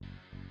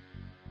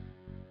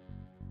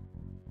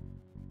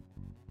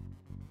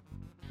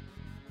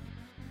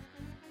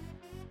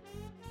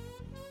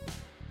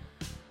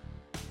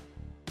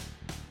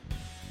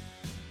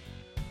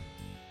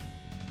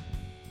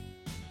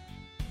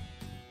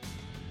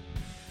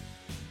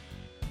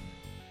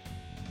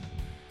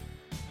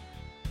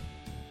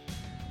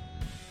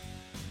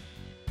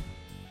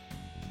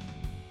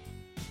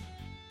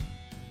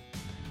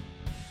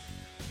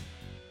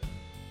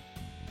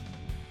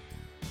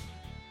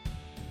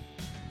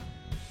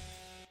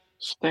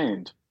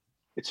Stained.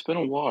 It's been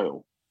a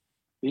while.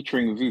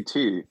 Featuring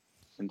VT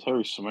and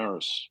Terry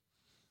Samaras.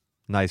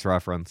 Nice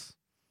reference.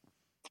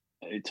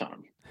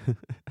 Anytime.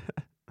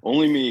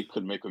 Only me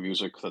could make a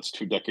music that's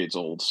 2 decades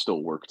old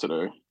still work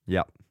today.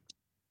 Yep.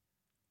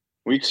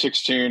 Week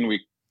 16,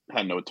 we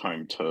had no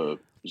time to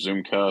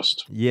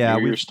Zoomcast. Yeah,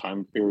 New Year's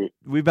time period.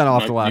 we've been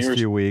off the New last Year's.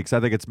 few weeks. I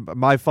think it's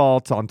my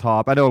fault on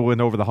top. I know it went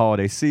over the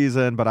holiday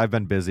season, but I've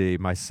been busy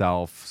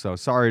myself. So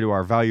sorry to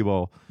our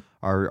valued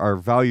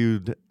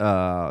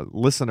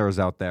listeners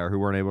out there who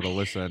weren't able to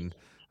listen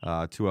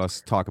to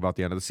us talk about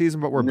the end of the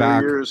season, but we're New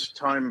back. Year's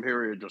time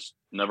period just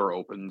never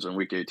opens, and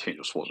week 18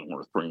 just wasn't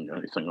worth bringing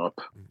anything up.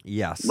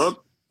 Yes. But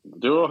the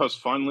duo has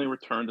finally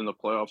returned, and the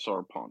playoffs are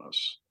upon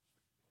us.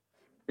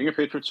 Being a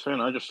Patriots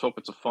fan, I just hope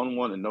it's a fun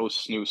one and no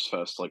snooze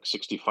fest like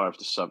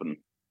 65-7.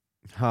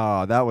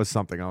 Oh, that was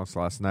something else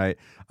last night.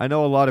 I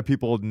know a lot of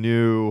people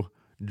knew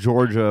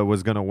Georgia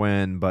was going to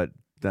win, but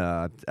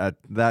at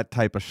that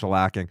type of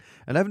shellacking.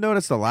 And I've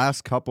noticed the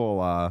last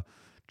couple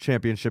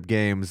championship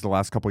games, the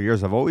last couple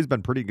years, have always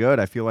been pretty good.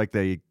 I feel like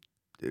it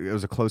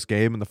was a close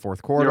game in the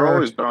fourth quarter. You're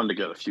always bound to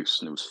get a few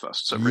snooze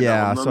fests every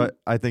now and then. So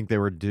I think they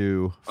were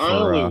due for I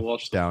only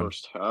watched down. the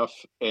first half,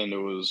 and it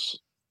was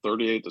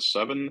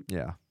 38-7.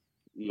 Yeah.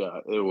 Yeah,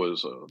 it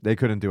was. They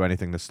couldn't do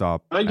anything to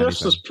stop. I guess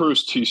this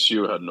proves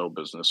TCU had no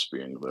business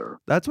being there.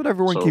 That's what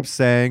everyone keeps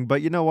saying,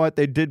 but you know what?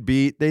 They did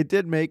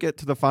make it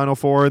to the Final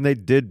Four, and they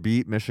did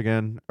beat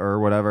Michigan or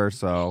whatever.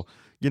 So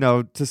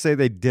to say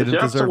they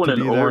didn't deserve to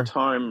be there.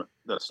 Overtime,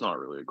 that's not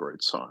really a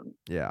great sign.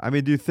 Yeah, I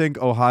mean, do you think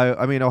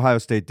Ohio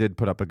State did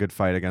put up a good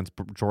fight against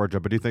Georgia,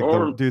 but do you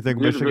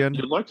think Michigan?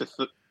 You'd like to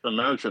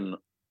imagine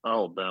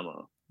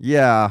Alabama.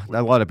 Yeah,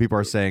 a lot of people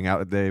are saying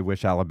they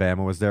wish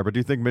Alabama was there, but do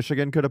you think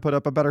Michigan could have put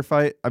up a better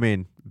fight? I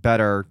mean,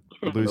 better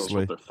loosely. Who knows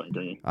what they're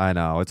thinking. I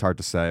know it's hard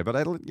to say, but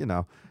they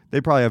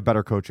probably have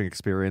better coaching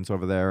experience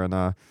over there in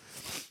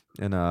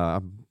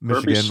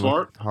Michigan.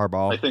 Smart,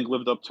 Harbaugh, I think,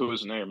 lived up to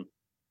his name.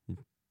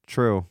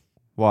 True.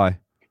 Why?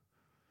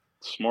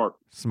 Smart,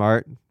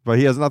 but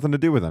he has nothing to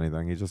do with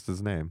anything. He's just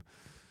his name.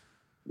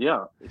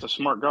 Yeah, he's a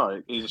smart guy.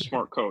 He's a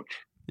smart coach.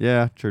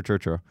 Yeah, true.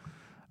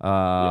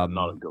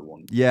 Not a good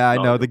one. Yeah, I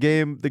know. The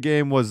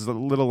game was a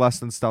little less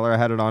than stellar. I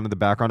had it on in the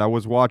background. I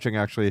was watching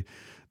actually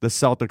the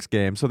Celtics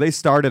game. So they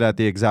started at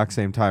the exact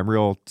same time.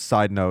 Real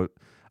side note,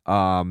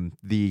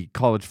 the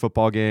college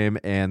football game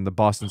and the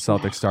Boston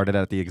Celtics started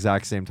at the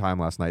exact same time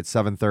last night,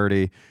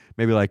 7:30,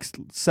 maybe like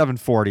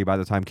 7:40 by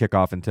the time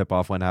kickoff and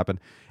tip-off when it happened.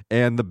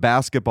 And the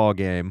basketball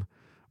game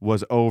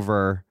was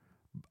over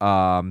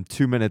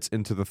 2 minutes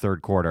into the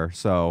third quarter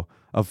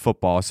of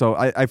football. So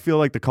I feel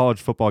like the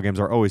college football games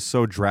are always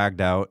so dragged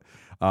out.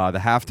 The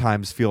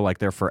halftimes feel like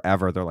they're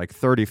forever. They're like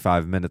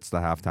 35 minutes, the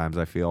halftimes,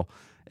 I feel.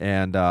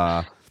 And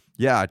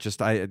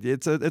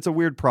it's a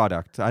weird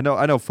product. I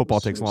know football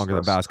takes longer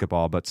than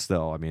basketball, but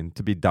still, I mean,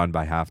 to be done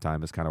by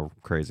halftime is kind of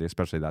crazy,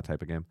 especially that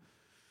type of game.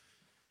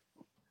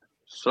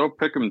 So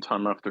pick 'em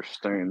time after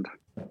Stained.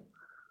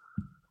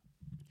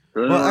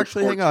 Well,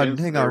 actually,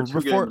 hang on.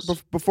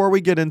 Before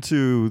we get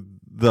into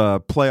the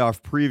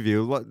playoff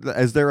preview,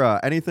 is there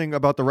anything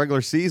about the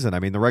regular season? I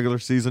mean, the regular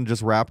season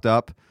just wrapped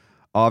up,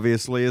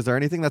 obviously. Is there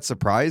anything that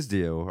surprised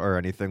you or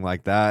anything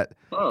like that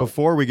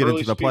before we get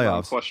into the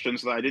playoffs?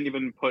 Questions that I didn't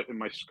even put in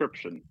my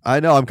description.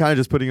 I know. I'm kind of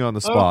just putting you on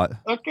the spot.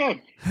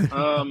 Okay.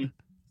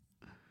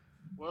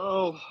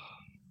 Well,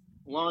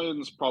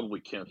 Lions probably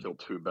can't feel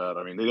too bad.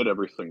 I mean, they did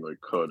everything they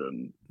could,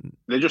 and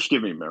they just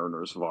give me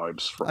Mariners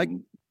vibes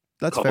from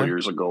a couple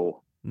years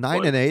ago.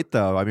 9-8,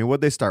 though. I mean,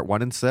 would they start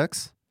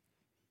 1-6?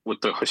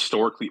 With the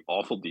historically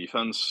awful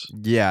defense.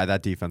 Yeah,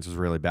 that defense was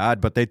really bad,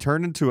 but they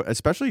turned into,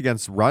 especially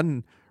against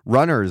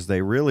runners,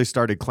 they really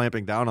started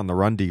clamping down on the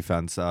run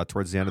defense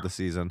towards the end of the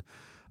season.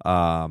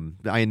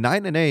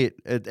 9-8,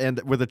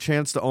 and with a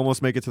chance to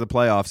almost make it to the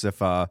playoffs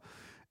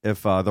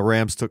if the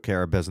Rams took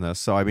care of business.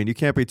 So I mean, you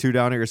can't be too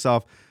down on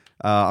yourself.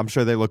 I'm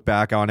sure they look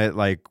back on it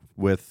like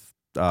with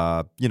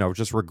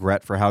just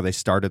regret for how they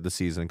started the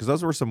season, because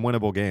those were some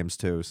winnable games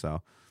too.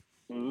 So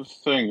the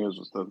thing is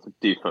that the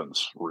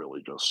defense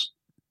really just.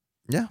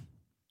 Yeah.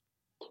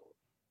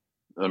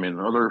 I mean,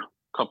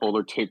 couple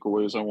other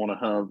takeaways I want to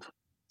have.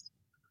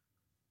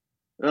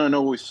 I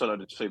know we said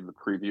I'd save the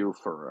preview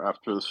for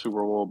after the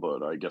Super Bowl,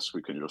 but I guess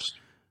we can just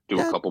do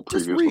a couple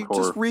previews before.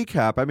 Just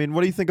recap. I mean,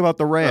 what do you think about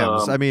the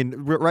Rams? I mean,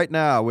 right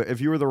now,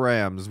 if you were the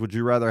Rams, would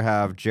you rather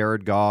have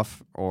Jared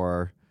Goff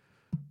or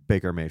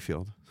Baker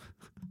Mayfield?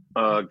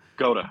 Go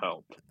to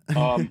hell.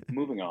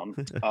 Moving on.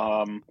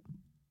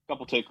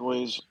 Couple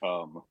takeaways.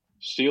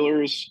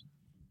 Steelers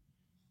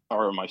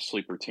are my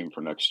sleeper team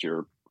for next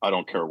year. I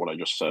don't care what I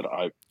just said.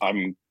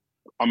 I'm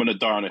going to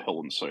die on a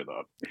hill and say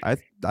that.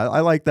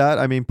 I like that.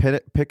 I mean,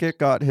 Pickett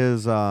got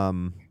his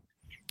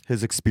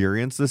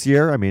experience this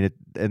year. I mean,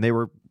 they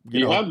were.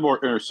 He had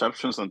more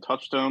interceptions than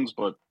touchdowns,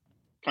 but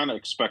kind of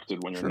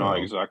expected when you're not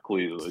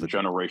exactly the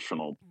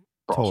generational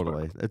prospect.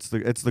 Totally,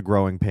 it's the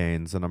growing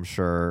pains, and I'm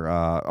sure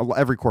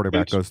every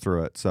quarterback goes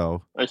through it.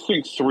 So I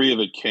think 3 of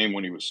it came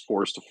when he was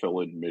forced to fill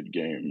in mid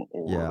game.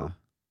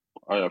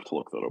 I have to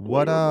look that up.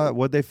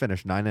 What'd they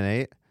finish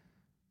 9-8?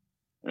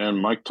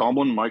 And Mike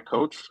Tomlin, my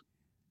coach,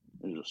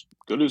 is just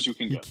good as you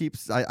can He get.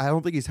 keeps. I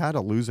don't think he's had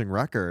a losing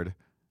record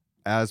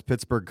as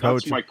Pittsburgh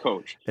That's coach, my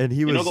coach. and he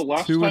You know, the was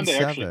last two time and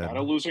they actually had a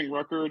seven. losing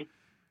record,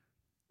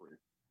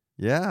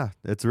 Yeah,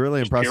 it's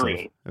really just impressive.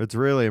 period. It's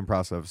really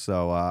impressive.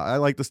 So I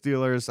like the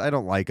Steelers. I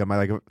don't like them. I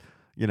like,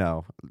 you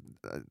know,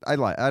 I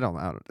like. I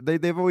don't.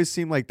 They've always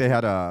seemed like they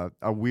had a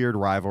weird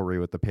rivalry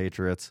with the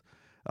Patriots,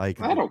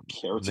 like I don't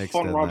care. It's a mixed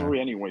fun in there.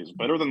 rivalry, anyways.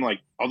 Better than like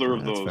other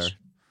of That's fair. those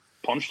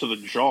punch to the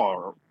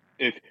jaw.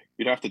 If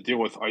you'd have to deal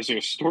with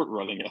Isaiah Stewart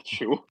running at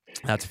you.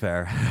 That's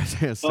fair.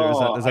 So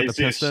Oh, is that the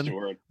Isaiah Piston?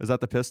 Stewart. Is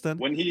that the Piston?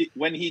 When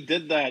he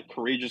did that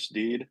courageous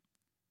deed,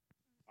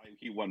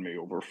 he won me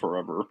over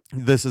forever.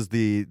 This is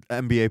the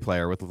NBA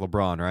player with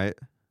LeBron, right?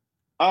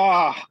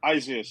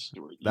 Isaiah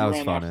Stewart. That You was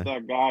ran funny. after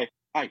that guy.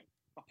 I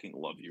fucking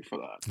love you for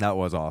that. That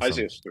was awesome.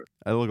 Isaiah Stewart.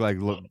 It looked like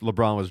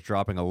LeBron was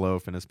dropping a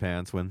loaf in his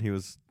pants when he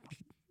was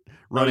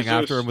running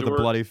Isaiah after him with a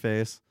Stewart. bloody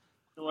face.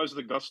 Who has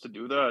the guts to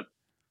do that?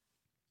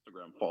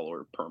 Instagram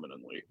follower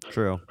permanently.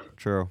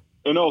 True.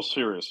 In all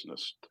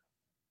seriousness,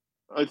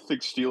 I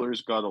think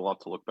Steelers got a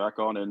lot to look back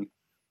on, and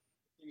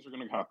things are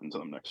going to happen to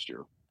them next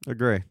year.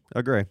 Agree.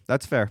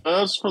 That's fair.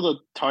 As for the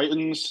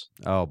Titans,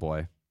 Oh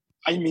boy.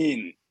 I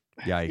mean,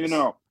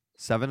 Yikes.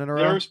 7 in a row?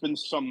 there's been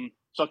some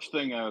such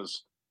thing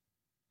as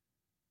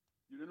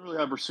you didn't really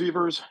have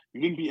receivers,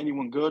 you didn't beat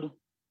anyone good.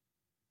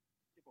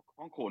 Give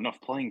Okonkwo enough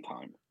playing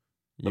time.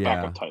 The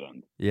backup tight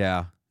end.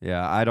 Yeah.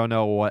 I don't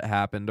know what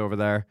happened over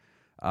there.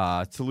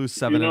 To lose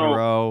 7 in a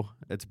row,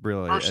 it's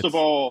really. First of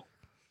all,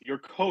 your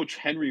coach,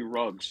 Henry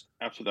Ruggs,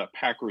 after that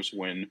Packers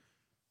win,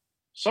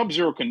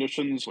 sub-zero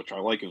conditions, which I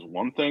like, is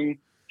one thing.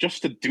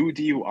 Just to do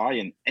DUI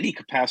in any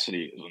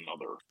capacity is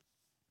another.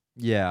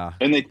 Yeah.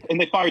 And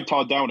they fired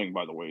Todd Downing,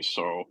 by the way,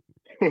 so.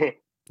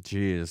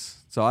 Jeez.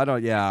 So I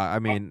don't. Yeah. I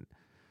mean,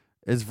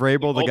 is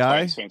Vrabel the All guy?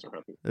 Titans fans are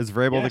happy. Is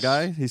Vrabel the Yes.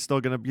 guy? He's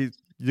still gonna be.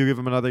 You give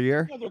him another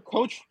year?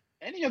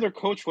 Any other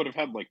coach would have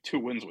had like 2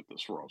 wins with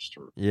this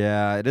roster.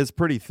 Yeah, it is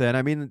pretty thin.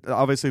 I mean,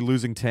 obviously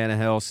losing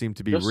Tannehill seemed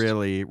to be Just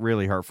really,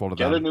 really hurtful to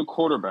Get them. a new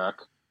quarterback.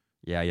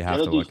 Yeah, you Get have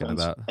a to look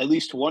defense. into that. At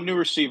least one new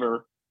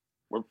receiver.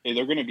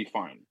 They're going to be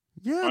fine.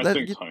 Yeah,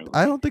 I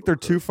I don't think they're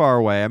too far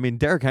away. I mean,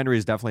 Derrick Henry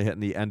is definitely hitting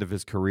the end of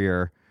his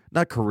career.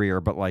 Not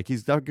career, but like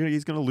he's going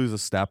to lose a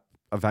step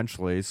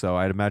eventually. So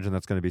I'd imagine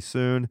that's going to be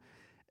soon.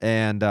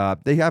 And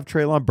they have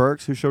Treylon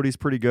Burks, who showed he's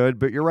pretty good.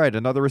 But you're right,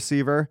 another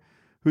receiver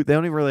who they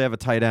don't even really have a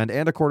tight end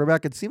and a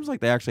quarterback. It seems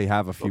like they actually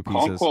have a few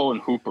pieces. Okonkwo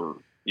and Hooper.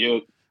 Yeah,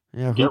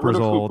 Get Hooper's rid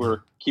of old.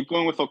 Hooper. Keep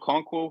going with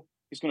Okonkwo.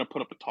 He's going to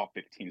put up a top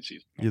 15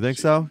 season. You think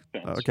so?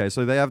 Okay,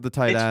 so they have the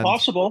tight end.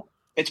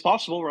 It's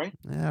possible, right?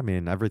 Yeah, I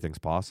mean, everything's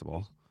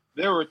possible.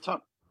 There were a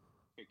ton.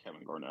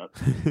 Kevin Garnett.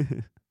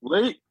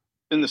 Late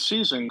in the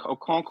season,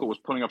 Okonkwo was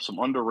putting up some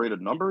underrated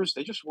numbers.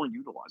 They just weren't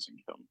utilizing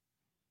him.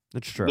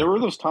 It's true. There were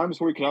those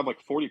times where he could have like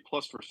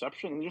 40-plus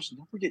reception and just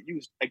never get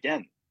used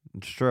again.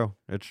 It's true.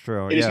 And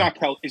he's not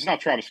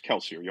Travis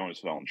Kelce or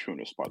Jonas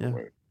Valanciunas, by the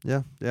way.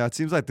 Yeah. It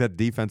seems like that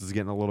defense is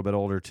getting a little bit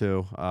older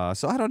too.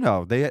 So I don't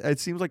know. It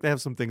seems like they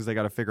have some things they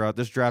got to figure out.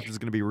 This draft is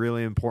going to be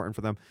really important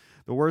for them.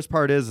 The worst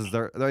part is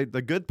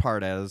the good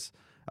part is,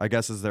 I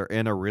guess, is they're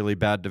in a really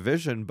bad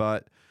division,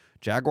 but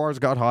Jaguars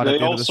got hot at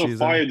the end of the season.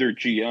 They also fired their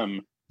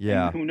GM.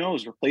 Yeah. And who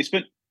knows?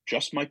 Replacement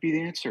just might be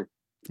the answer.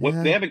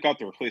 They haven't got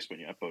the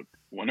replacement yet, but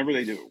whenever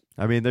they do.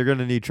 I mean, they're going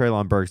to need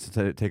Treylon Burks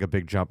to take a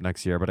big jump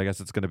next year, but I guess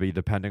it's going to be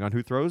depending on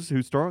who's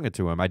throwing it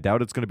to him. I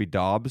doubt it's going to be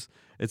Dobbs.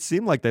 It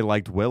seemed like they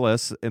liked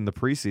Willis in the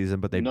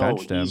preseason, but they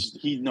benched him.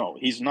 He's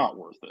not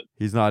worth it.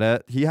 He's not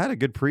it. He had a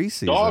good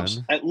preseason.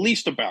 Dobbs, at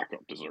least a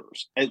backup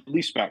deserves. At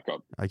least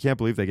backup. I can't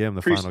believe they gave him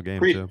the final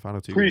game, too.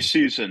 Final 2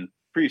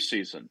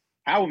 Preseason.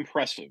 How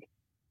impressive.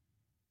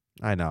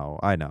 I know.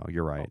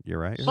 You're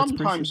right.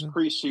 Sometimes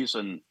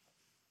preseason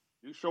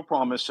do show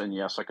promise, and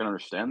yes, I can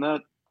understand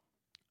that.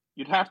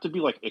 You'd have to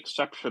be like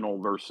exceptional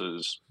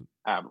versus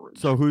average.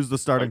 So who's the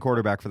starting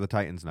quarterback for the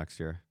Titans next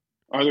year?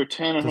 Either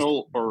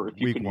Tannehill, or if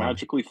you can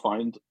magically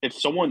if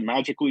someone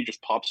magically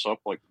just pops up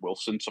like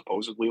Wilson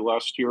supposedly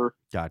last year.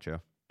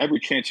 Gotcha. Every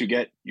chance you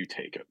get, you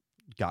take it.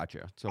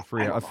 Gotcha. So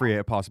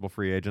a possible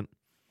free agent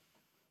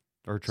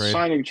or trade.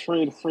 Signing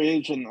trade, free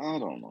agent. I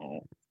don't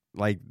know.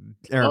 Like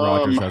Aaron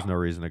Rodgers has no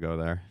reason to go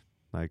there.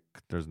 Like,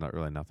 there's not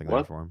really nothing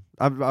there for him.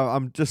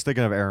 I'm just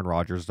thinking of Aaron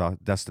Rodgers'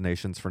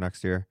 destinations for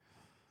next year.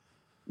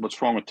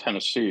 What's wrong with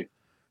Tennessee?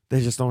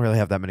 They just don't really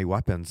have that many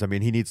weapons. I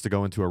mean, he needs to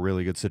go into a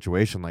really good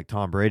situation like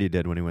Tom Brady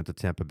did when he went to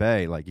Tampa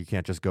Bay. Like, you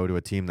can't just go to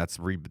a team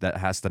that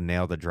has to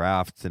nail the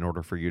draft in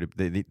order for you to.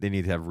 They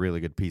need to have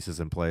really good pieces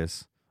in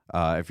place.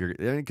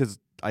 Because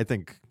I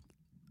think,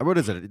 what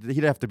is it?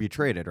 He'd have to be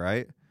traded,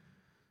 right?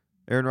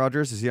 Aaron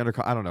Rodgers, is he under?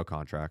 I don't know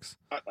contracts.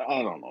 I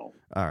don't know.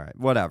 All right,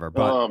 whatever.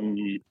 But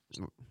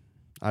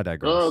I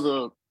digress.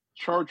 The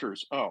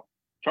Chargers.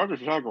 Chargers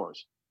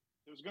Jaguars.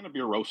 There's going to be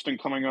a roasting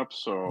coming up,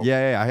 so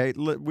yeah. Hey,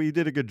 we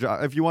did a good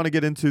job. If you want to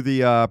get into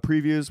the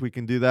previews, we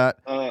can do that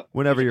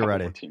whenever you're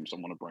ready. Teams I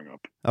want to bring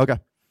up. Okay.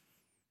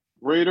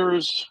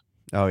 Raiders.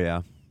 Oh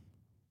yeah.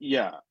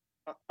 Yeah.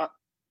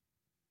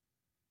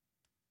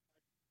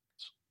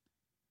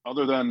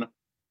 Other than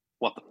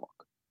What the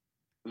fuck?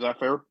 Is that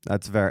fair?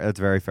 That's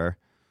very fair.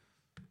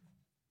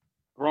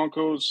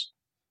 Broncos,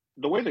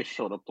 the way they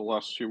showed up the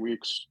last few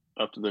weeks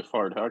after they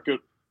fired Hackett,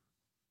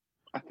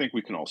 I think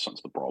we can all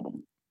sense the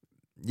problem.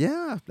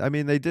 Yeah, I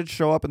mean they did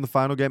show up in the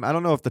final game. I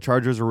don't know if the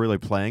Chargers were really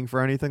playing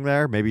for anything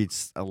there. Maybe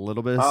it's a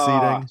little bit of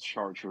seeding,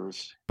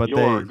 Chargers. but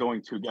You're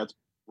going to get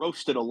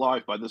roasted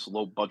alive by this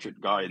low budget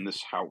guy in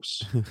this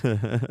house.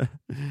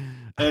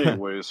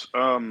 Anyways,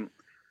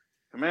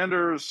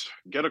 Commanders,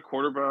 get a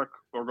quarterback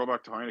or go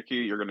back to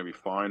Heineke. You're going to be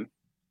fine.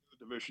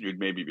 The division, you'd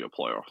maybe be a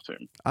playoff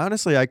team.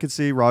 Honestly, I could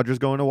see Rodgers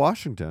going to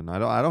Washington. I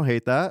don't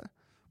hate that.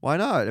 Why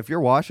not? If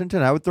you're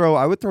Washington, I would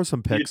throw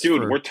some picks.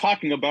 Dude, we're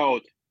talking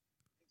about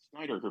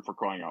Snyder here, for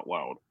crying out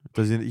loud.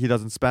 Does he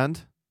doesn't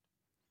spend?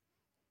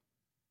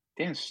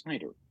 Dan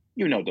Snyder.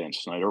 You know Dan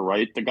Snyder,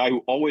 right? The guy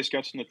who always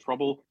gets into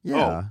trouble.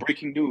 Yeah. Oh,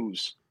 breaking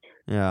news.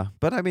 Yeah,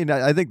 but I mean,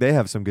 I think they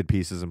have some good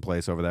pieces in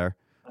place over there,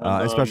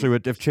 especially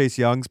if Chase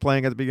Young's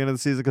playing at the beginning of the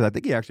season, because I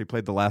think he actually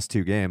played the last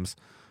 2 games.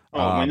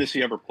 When does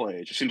he ever play?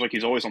 It just seems like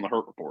he's always on the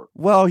hurt report.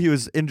 Well, he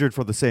was injured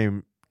for the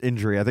same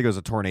injury. I think it was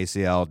a torn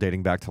ACL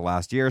dating back to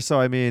last year.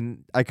 So, I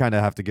mean, I kind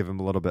of have to give him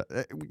a little bit.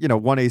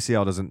 One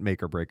ACL doesn't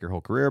make or break your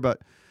whole career, but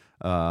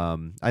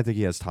I think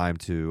he has time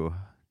to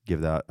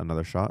give that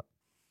another shot.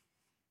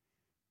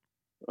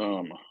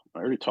 I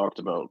already talked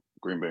about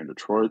Green Bay and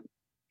Detroit.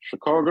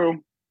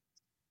 Chicago.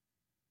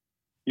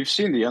 You've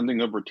seen the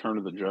ending of Return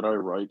of the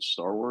Jedi, right?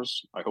 Star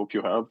Wars. I hope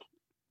you have.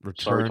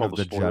 Return of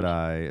the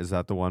Jedi. Is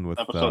that the one with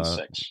episode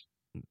 6?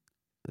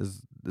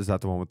 Is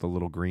that the one with the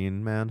little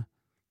green man?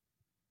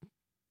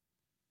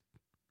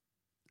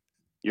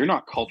 You're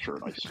not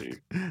cultured, I see.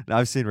 No,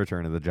 I've seen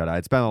Return of the Jedi.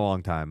 It's been a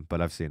long time,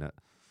 but I've seen it.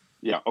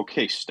 Yeah,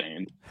 okay,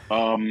 Stain.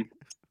 The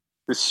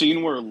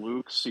scene where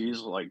Luke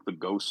sees like the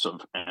ghosts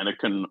of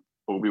Anakin,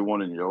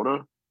 Obi-Wan, and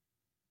Yoda,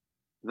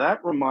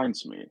 that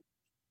reminds me.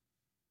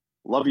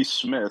 Lovie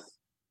Smith,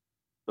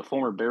 the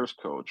former Bears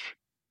coach,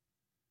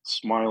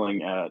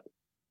 smiling at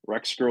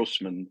Rex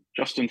Grossman,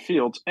 Justin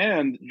Fields,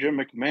 and Jim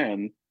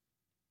McMahon,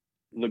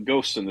 the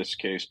ghost in this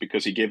case,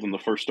 because he gave them the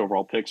first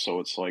overall pick. So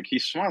it's like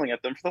he's smiling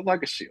at them for the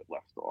legacy it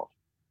left off.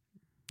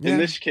 Yeah. In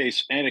this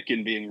case,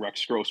 Anakin being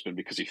Rex Grossman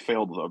because he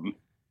failed them.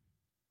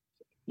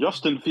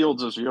 Justin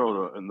Fields is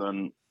Yoda, and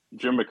then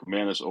Jim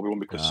McMahon is Obi-Wan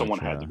because someone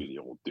had to be the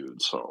old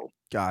dude. So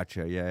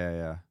gotcha.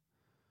 Yeah.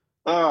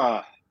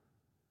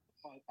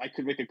 I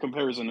could make a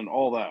comparison in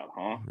all that,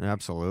 huh?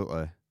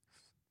 Absolutely.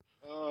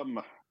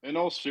 In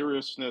all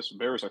seriousness,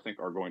 Bears, I think,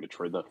 are going to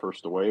trade that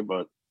first away,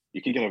 but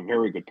you can get a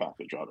very good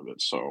package out of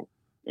it. So,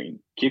 I mean,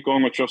 keep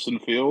going with Justin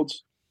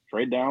Fields,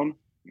 trade down,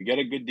 you get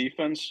a good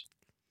defense,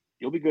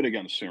 you'll be good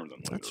again sooner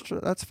than later.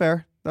 That's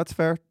fair.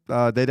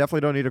 They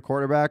definitely don't need a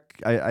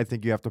quarterback. I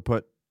think you have to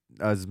put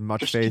as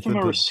much faith into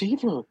a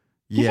receiver.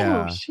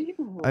 Yeah.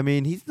 I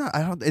mean, he's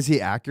not. Is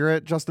he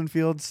accurate, Justin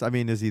Fields? I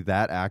mean, is he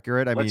that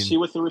accurate? Let's see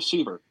with the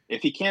receiver.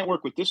 If he can't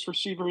work with this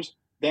receivers,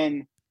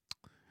 then.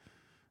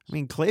 I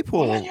mean,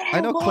 Claypool.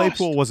 I know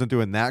Claypool wasn't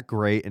doing that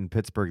great in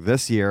Pittsburgh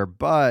this year,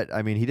 but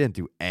I mean, he didn't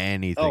do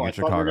anything in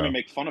Chicago. I thought we were going to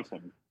make fun of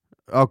him.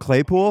 Oh,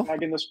 Claypool?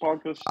 In this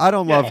podcast? I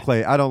don't love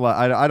Clay. I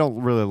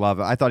don't really love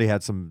it. I thought he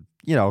had some.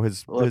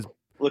 His.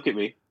 Look at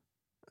me.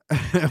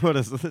 What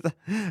is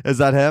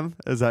that him?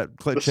 Is that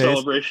the Chase?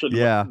 Celebration?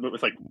 Yeah,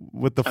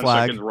 with the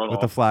flag,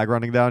 with the flag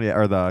running down,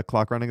 or the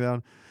clock running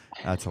down.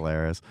 That's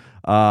hilarious.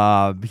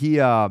 I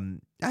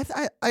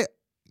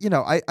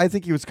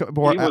think he was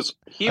more.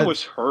 He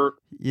was hurt.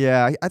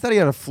 Yeah, I thought he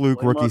had a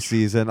fluke rookie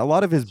season. A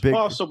lot of his big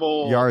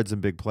yards and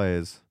big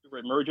plays.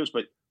 Emerges,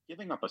 but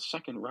giving up a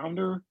second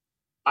rounder.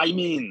 I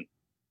mean,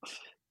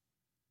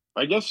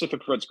 I guess if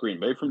it prevents Green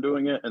Bay from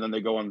doing it, and then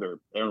they go on their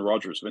Aaron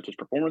Rodgers vintage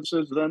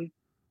performances, then.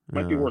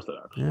 Might be worth it,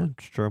 actually. Yeah,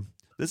 it's true.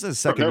 This is his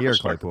second year,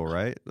 Claypool,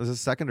 right? This is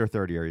his second or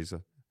third year. He's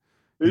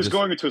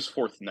going into his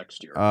 4th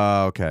next year.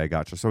 Okay,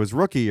 gotcha. So his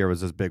rookie year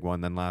was his big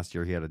one. Then last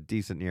year he had a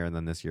decent year, and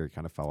then this year he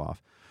kind of fell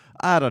off.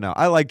 I don't know.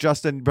 I like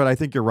Justin, but I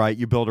think you're right.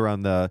 You build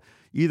around you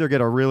either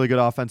get a really good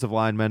offensive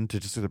lineman to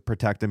just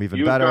protect him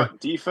even better. Got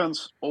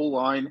defense,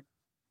 O-line,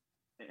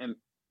 and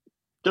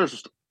there's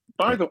just.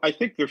 By the way, I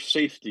think their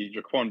safety,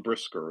 Jaquan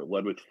Brisker,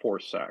 led with 4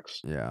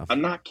 sacks. Yeah.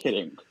 I'm not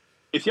kidding.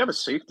 If you have a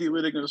safety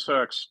leading in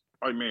sacks,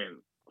 I mean,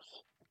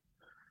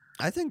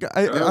 I think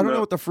I don't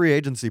know what the free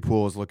agency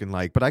pool is looking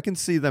like, but I can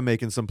see them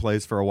making some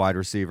plays for a wide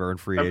receiver in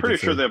free agency. I'm pretty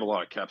sure they have a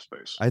lot of cap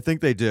space. I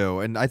think they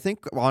do, and I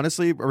think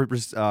honestly,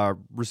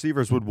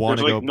 receivers would want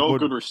to go. No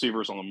good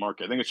receivers on the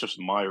market. I think it's just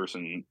Myers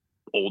and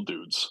old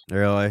dudes.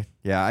 Really?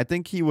 Yeah, I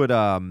think he would.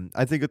 I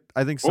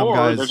think some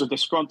guys. There's a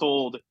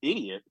disgruntled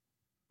idiot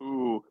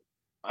who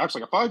acts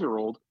like a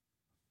 5-year-old.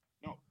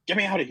 No, get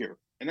me out of here!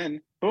 And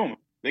then boom,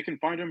 they can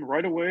find him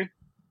right away.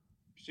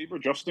 Receiver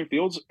Justin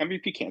Fields,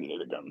 MVP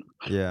candidate again.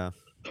 Yeah.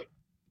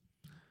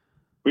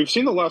 We've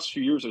seen the last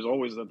few years, there's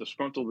always that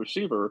disgruntled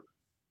receiver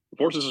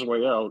forces his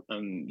way out,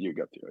 and you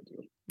get the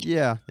idea.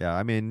 Yeah.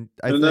 I mean,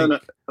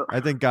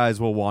 I think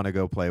guys will want to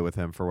go play with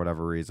him for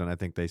whatever reason. I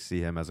think they see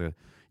him as a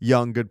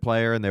young, good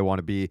player, and they want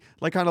to be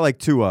kind of like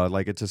Tua.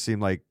 Like it just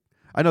seemed like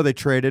I know they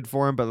traded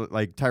for him, but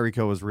like Tyreek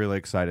Hill was really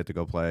excited to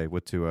go play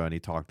with Tua, and he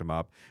talked him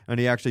up, and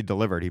he actually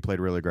delivered. He played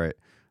really great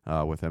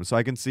with him. So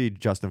I can see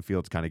Justin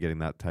Fields kind of getting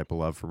that type of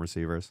love from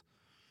receivers.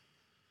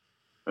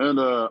 And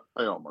I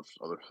don't much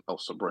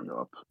else to bring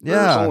up. There's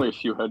Yeah, only a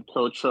few head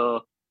coach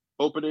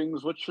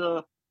openings, which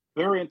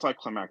very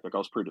anticlimactic. I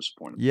was pretty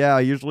disappointed. yeah.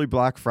 Usually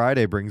Black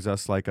Friday brings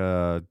us like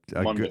a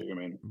Monday, good you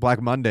mean?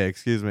 Black Monday,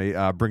 excuse me,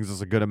 brings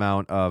us a good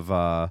amount of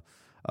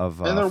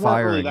And there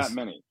weren't really that firings.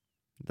 many.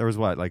 There was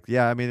what, like,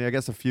 yeah. I mean, I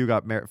guess a few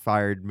got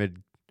fired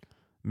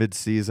mid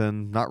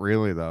season. Not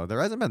really though.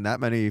 There hasn't been that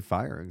many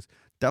firings.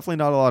 Definitely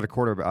not a lot of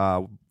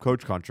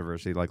coach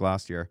controversy like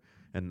last year,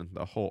 and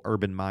the whole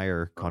Urban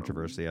Meyer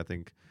controversy. I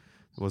think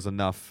was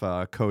enough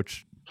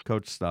coach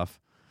stuff.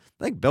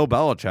 I think Bill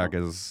Belichick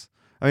is.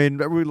 I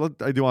mean,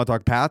 I do want to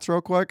talk Pats real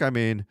quick. I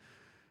mean,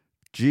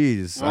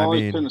 geez. All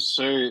I can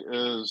say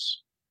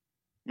is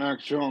Mac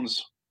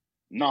Jones,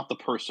 not the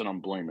person I'm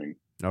blaming.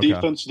 Okay.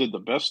 Defense did the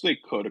best they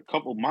could. A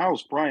couple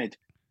Miles Bryant,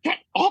 get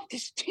off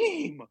this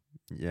team.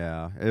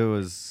 Yeah, it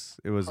was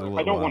a little.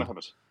 I don't want to have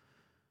a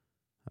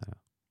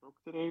stroke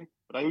today,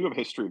 but I do have a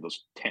history of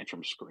those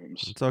tantrum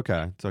screams. It's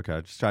okay. It's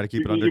okay. Just try to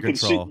keep it under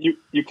control.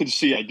 You can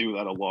see I do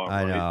that a lot.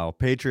 I know.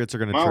 Patriots are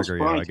going to trigger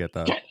Bryant, you. I get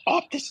that. Get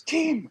off this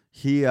team.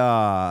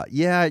 Yeah,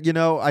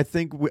 I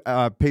think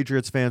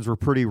Patriots fans were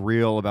pretty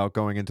real about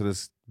going into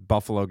this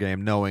Buffalo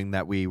game, knowing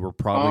that we were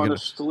probably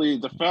honestly,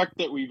 the fact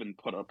that we even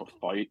put up a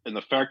fight and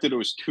the fact that it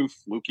was 2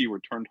 fluky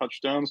return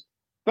touchdowns,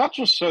 that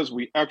just says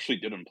we actually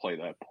didn't play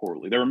that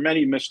poorly. There were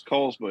many missed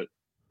calls, but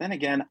then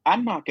again,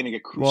 I'm not going to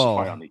get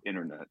crucified on the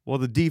internet. Well,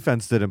 the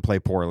defense didn't play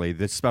poorly.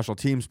 The special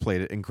teams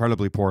played it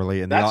incredibly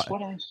poorly, and that's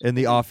what I said. And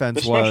the offense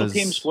the special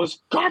teams was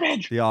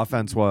garbage. The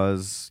offense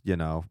was,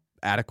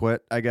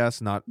 adequate, I guess.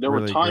 Not. There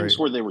really were times great.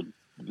 where they were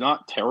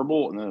not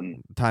terrible, and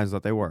then times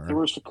that they were. There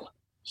was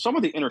some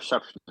of the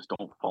interceptions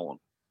don't fall in.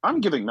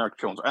 I'm giving Mac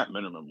Jones at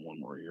minimum 1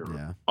 more year.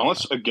 Yeah.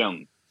 Unless,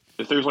 again,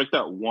 if there's like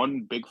that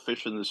one big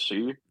fish in the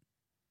sea,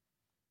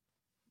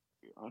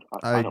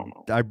 I don't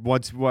know.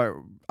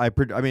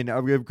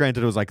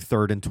 Granted it was like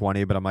 3rd and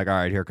 20, but I'm like, all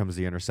right, here comes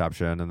the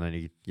interception, and then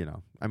he,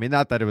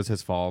 not that it was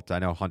his fault. I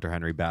know Hunter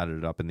Henry batted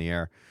it up in the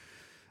air,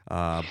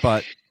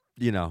 but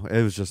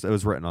it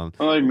was written on.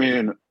 I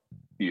mean,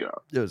 yeah,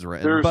 it was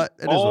written. There's but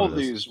all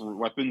these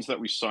weapons that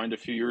we signed a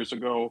few years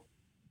ago.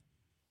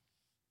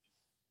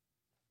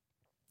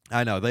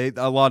 I know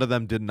a lot of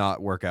them did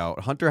not work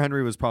out. Hunter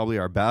Henry was probably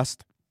our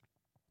best.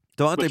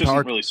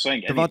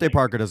 Devontae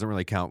Parker doesn't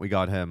really count. We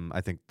got him,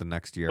 I think, the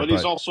next year. But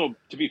he's also,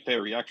 to be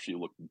fair, he actually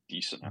looked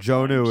decent.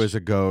 Jonnu is a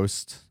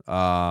ghost.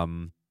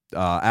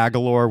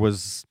 Aguilar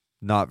was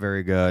not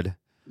very good.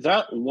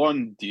 That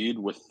one deed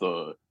with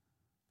the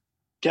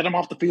get him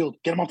off the field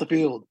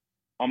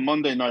on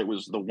Monday night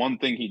was the one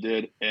thing he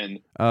did. And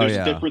there's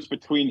a difference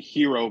between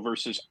hero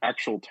versus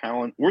actual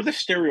talent. We're the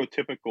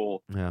stereotypical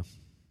good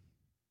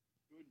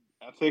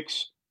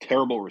ethics.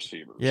 Terrible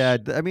receivers. Yeah,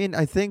 I mean,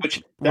 I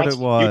think what it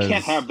was. You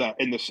can't have that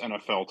in this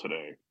NFL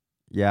today.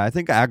 Yeah, I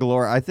think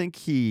Aguilar. I think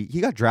he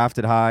got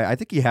drafted high. I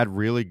think he had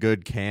really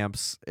good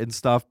camps and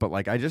stuff. But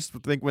like, I just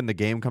think when the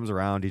game comes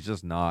around, he's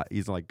just not.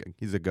 He's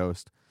a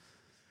ghost.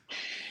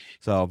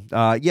 So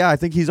I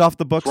think he's off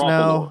the books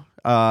now.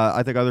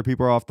 I think other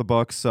people are off the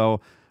books. So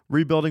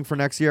rebuilding for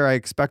next year, I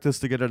expect us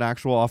to get an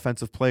actual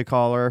offensive play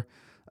caller,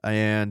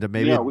 and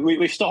maybe. Yeah,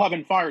 we still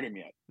haven't fired him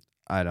yet.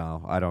 I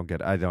know. I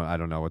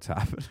don't know what's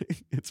happening.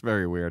 It's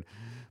very weird.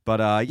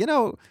 But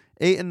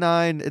 8 and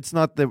 9, it's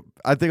not the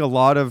I think a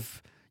lot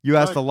of you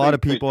asked a lot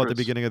of people at the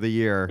beginning of the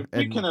year. If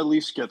we can at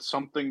least get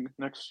something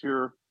next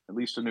year, at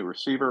least a new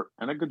receiver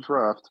and a good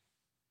draft.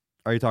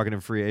 Are you talking in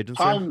free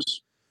agency?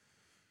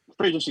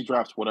 Free agency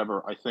drafts,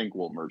 whatever, I think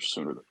will merge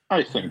sooner.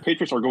 I think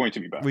Patriots are going to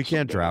be back. We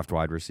can't draft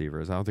wide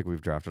receivers. I don't think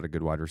we've drafted a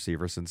good wide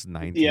receiver since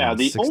 1962. Yeah,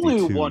 the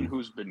only one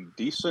who's been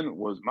decent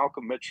was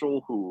Malcolm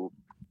Mitchell, who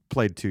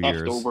played 2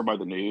 years. Over by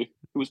the knee.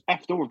 Who was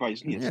effed over by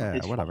his knee. Yeah,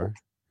 whatever.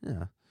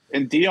 Yeah.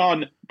 And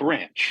Deion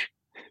Branch.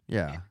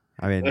 Yeah.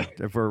 I mean,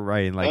 if we're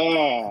writing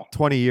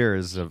 20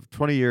 years of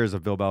Bill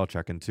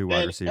Belichick and 2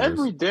 wide receivers.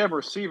 Every damn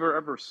receiver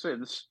ever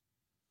since.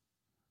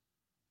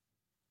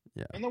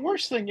 Yeah. And the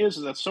worst thing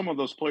is that some of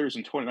those players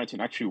in 2019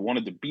 actually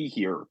wanted to be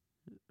here.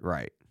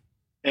 Right.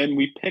 And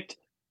we picked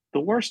the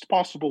worst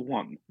possible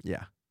one.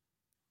 Yeah.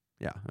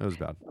 Yeah, it was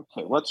bad.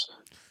 Okay, let's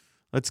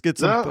get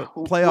some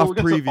playoff we'll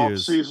get previews.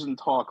 Off-season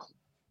talk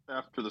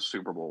after the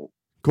Super Bowl.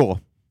 Cool.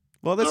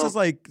 Well, this is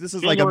like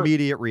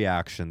immediate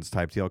reactions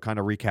type deal, kind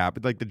of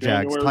recap, like the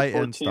Jags,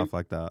 Titans, stuff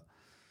like that.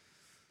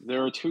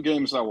 There are 2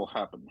 games that will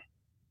happen.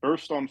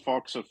 First on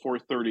Fox at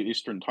 4:30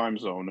 Eastern Time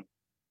Zone,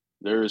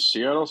 there is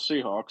Seattle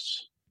Seahawks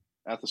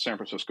at the San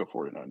Francisco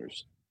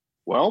 49ers.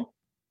 Well,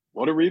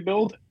 what a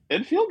rebuild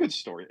and feel-good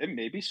story. And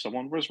maybe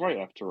someone was right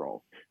after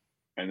all.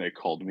 And they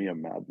called me a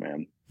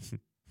madman.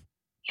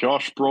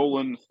 Josh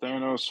Brolin,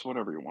 Thanos,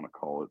 whatever you want to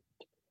call it.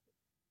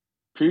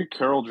 Pete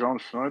Carroll, John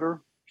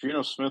Schneider,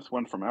 Geno Smith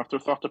went from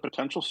afterthought to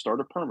potential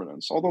starter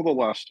permanence. Although the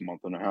last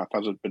month and a half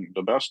hasn't been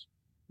the best,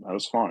 that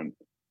is fine.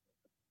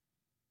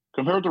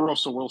 Compared to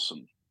Russell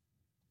Wilson,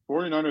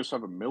 49ers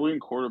have a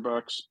million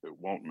quarterbacks. It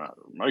won't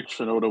matter. Mike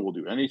Shinoda will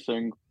do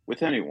anything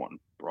with anyone.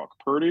 Brock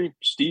Purdy,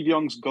 Steve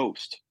Young's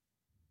ghost.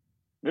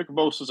 Nick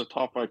Bosa is a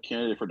top 5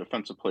 candidate for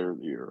Defensive Player of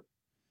the Year.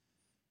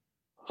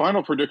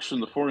 Final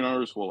prediction, the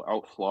 49ers will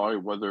outfly,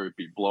 whether it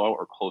be blowout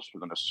or closer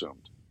than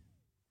assumed.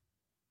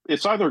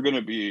 It's either going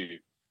to be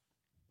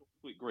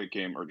a great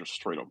game or just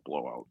straight up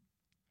blowout.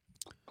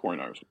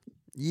 49ers.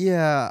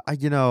 Yeah,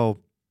 end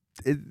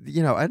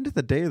of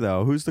the day,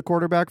 though, who's the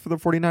quarterback for the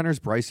 49ers?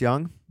 Bryce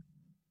Young?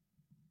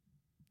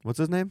 What's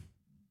his name?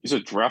 He's a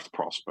draft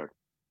prospect.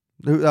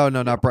 Oh,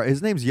 no, not Bryce.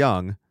 His name's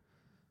Young.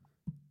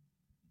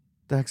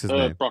 The heck's his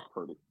name? Brock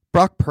Purdy.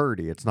 Brock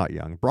Purdy. It's not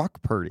Young.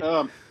 Brock Purdy.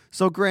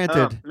 So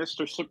granted,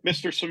 Mr.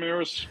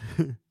 Samaras,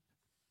 pretty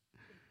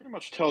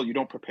much tell you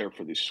don't prepare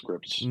for these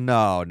scripts.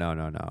 No.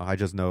 I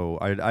just know.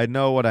 I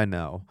know what I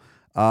know.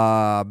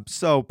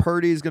 So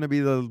Purdy's going to be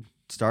the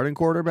starting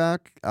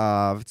quarterback.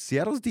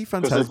 Seattle's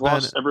defense has they've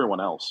lost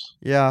everyone else.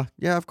 Yeah,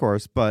 of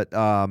course, but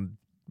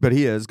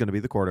he is going to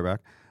be the quarterback.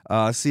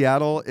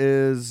 Seattle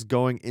is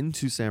going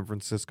into San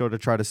Francisco to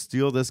try to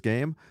steal this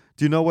game.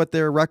 Do you know what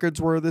their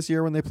records were this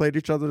year when they played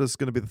each other? This is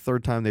going to be the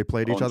third time they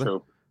played each other.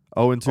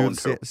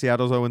 0-2.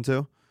 Seattle's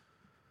 0-2.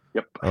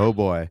 Yep. Oh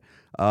boy.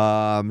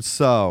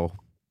 So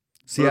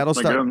Seattle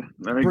started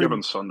any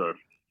given Sunday.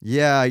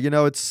 Yeah,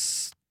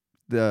 it's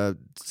the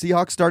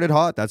Seahawks started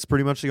hot. That's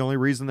pretty much the only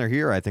reason they're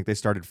here. I think they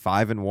started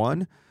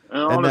 5-1.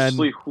 And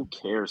honestly, who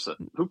cares?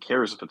 Who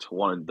cares if it's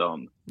one and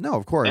done? No,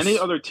 of course. Any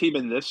other team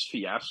in this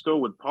fiasco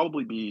would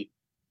probably be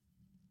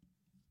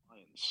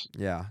Lions.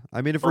 Yeah.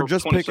 I mean, if we're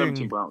just picking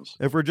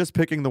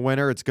the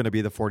winner, it's going to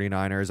be the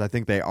 49ers. I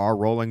think they are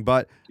rolling,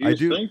 but do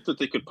you think that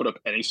they could put up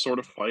any sort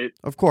of fight?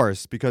 Of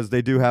course, because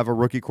they do have a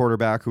rookie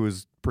quarterback who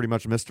is pretty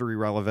much mystery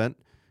relevant.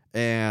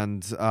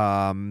 And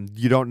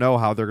you don't know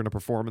how they're going to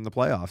perform in the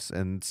playoffs.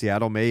 And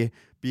Seattle may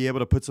be able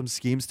to put some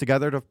schemes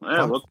together to.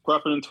 Yeah, look what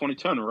happened in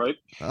 2010, right?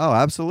 Oh,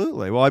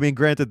 absolutely. Well, I mean,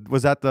 granted,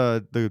 was that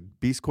the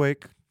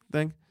Beastquake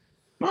thing?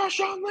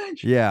 Marshawn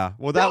Lynch. Yeah.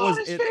 Well, that was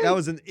it. That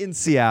was in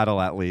Seattle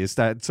at least.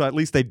 So at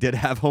least they did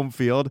have home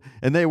field,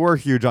 and they were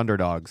huge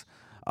underdogs.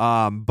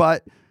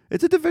 But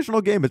it's a divisional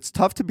game. It's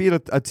tough to beat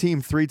a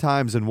team 3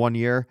 times in 1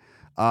 year.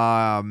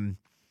 I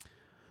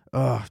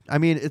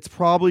mean, it's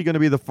probably going to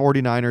be the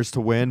 49ers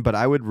to win, but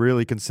I would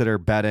really consider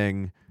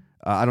betting.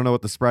 I don't know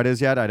what the spread is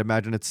yet. I'd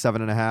imagine it's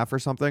 7.5 or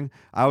something.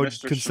 I would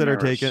consider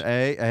taking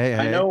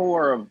I know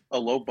we're a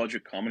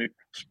low-budget comedy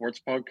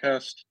sports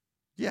podcast.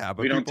 Yeah,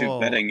 but we don't do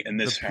betting in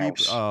this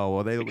house. Oh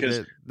well,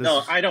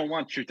 I don't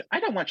want you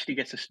to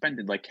get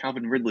suspended like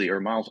Calvin Ridley or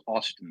Miles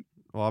Austin.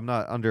 Well, I'm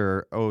not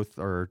under oath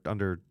or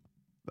under.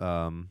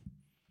 I'm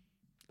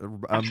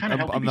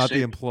not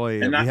the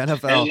employee of the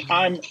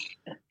NFL.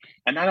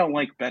 And I don't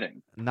like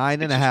betting.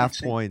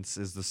 9.5 points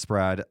is the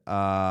spread.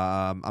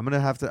 I'm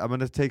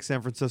gonna take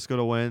San Francisco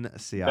to win.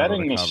 Seattle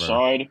betting to cover.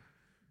 Aside,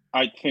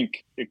 I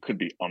think it could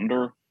be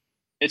under.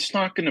 It's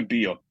not going to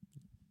be a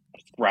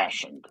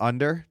thrashing.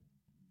 Under,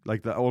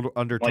 like the old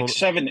under like total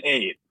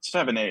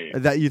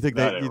 7-8. That you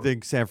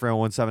think San Fran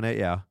won 7-8?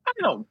 Yeah. I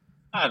don't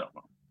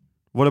know.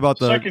 What about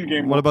the second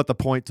game? What about the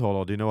point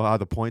total? Do you know how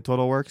the point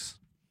total works?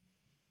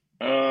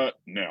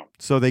 No.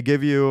 So they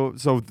give you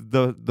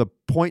the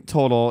point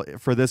total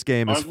for this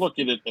game is. I look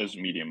at it as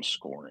medium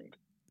scoring.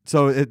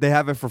 So they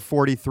have it for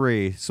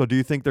 43. So do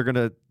you think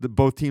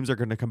both teams are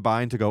gonna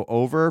combine to go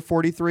over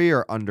 43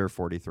 or under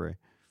 43?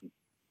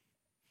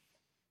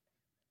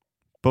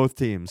 Both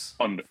teams.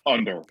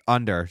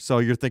 Under. So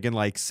you're thinking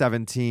like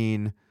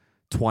 17-20.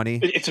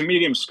 It's a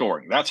medium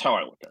scoring. That's how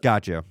I look at it.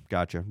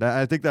 Gotcha.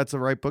 I think that's the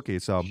right bookie.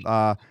 So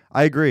I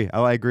agree.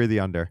 I agree the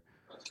under.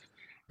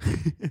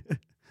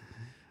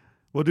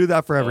 We'll do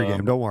that for every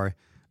game. Don't worry.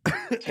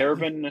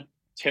 Tervin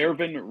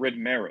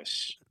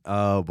Ridmaris.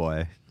 Oh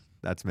boy,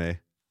 that's me.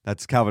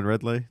 That's Calvin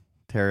Ridley.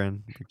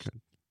 Terran.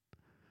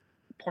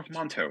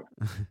 Portmanteau.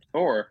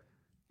 Or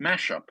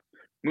mashup.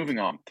 Moving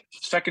on.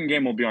 Second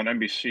game will be on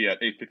NBC at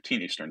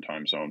 8:15 Eastern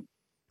Time Zone.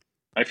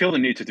 I feel the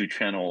need to do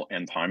channel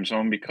and time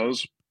zone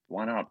because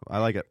why not? I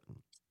like it.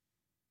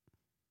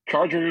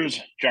 Chargers,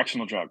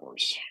 Jacksonville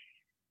Jaguars.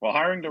 While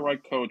hiring the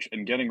right coach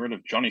and getting rid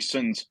of Johnny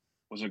Sins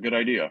was a good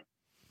idea.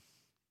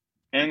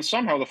 And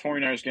somehow the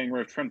 49ers getting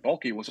rid of Trent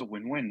Baalke was a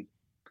win-win.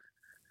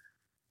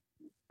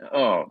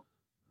 Oh,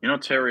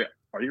 Terry,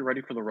 are you ready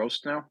for the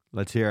roast now?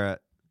 Let's hear it.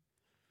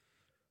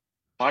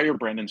 Fire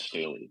Brandon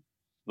Staley,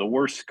 the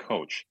worst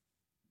coach.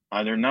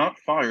 Either not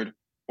fired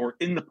or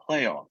in the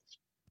playoffs.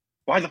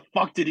 Why the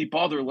fuck did he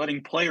bother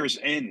letting players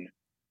in?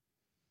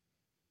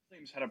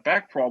 James had a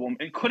back problem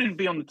and couldn't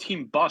be on the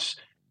team bus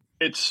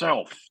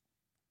itself.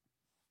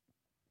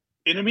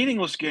 In a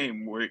meaningless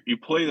game where you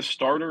play the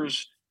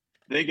starters,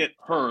 they get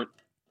hurt.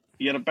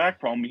 He had a back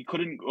problem. He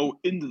couldn't go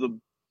into the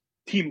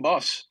team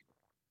bus.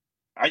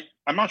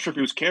 I'm not sure if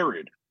he was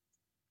carried.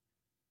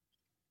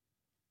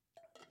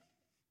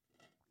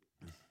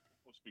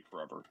 Supposed to be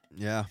forever.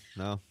 Yeah,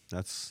 no,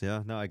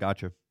 I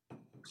got you.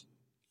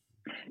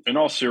 In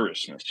all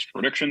seriousness,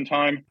 prediction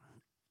time.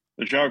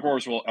 The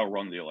Jaguars will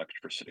outrun the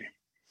electricity.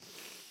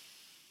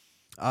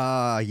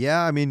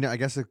 Yeah, I mean, I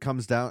guess it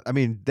comes down. I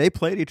mean, they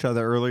played each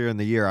other earlier in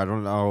the year. I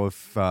don't know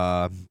if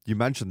you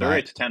mentioned They're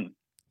that. 8-10.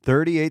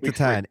 38 to Week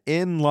 3. 10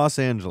 in Los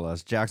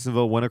Angeles.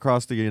 Jacksonville went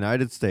across the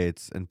United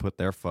States and put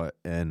their foot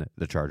in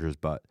the Chargers'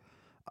 butt.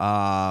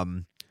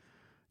 Um,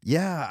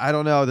 yeah, I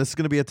don't know. This is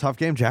going to be a tough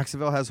game.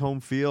 Jacksonville has home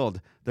field.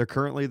 They're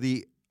currently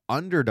the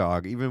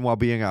underdog, even while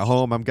being at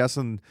home. I'm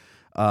guessing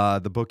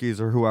the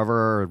bookies or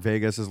whoever or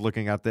Vegas is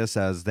looking at this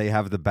as they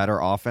have the better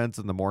offense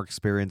and the more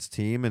experienced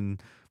team.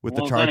 And with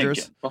the Well, then Chargers,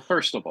 again, but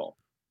first of all,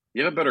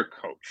 you have a better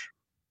coach.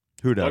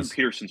 who Doug does?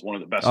 Peterson's one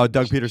of the best. Oh, in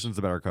Doug business. Peterson's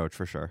the better coach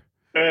for sure.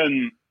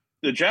 And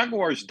the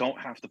Jaguars don't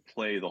have to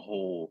play the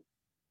whole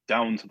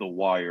down to the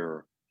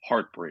wire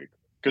heartbreak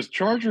because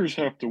Chargers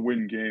have to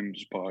win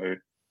games by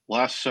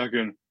last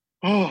second.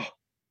 Oh,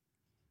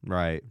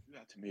 Right. do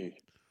that to me.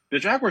 The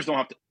Jaguars don't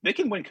have to. They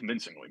can win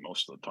convincingly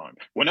most of the time.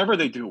 Whenever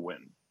they do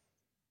win,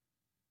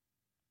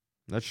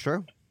 That's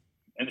true.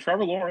 and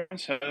Trevor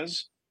Lawrence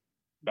has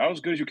about as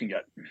good as you can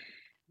get.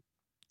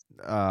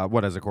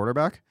 What, as a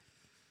quarterback?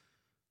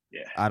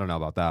 Yeah. I don't know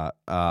about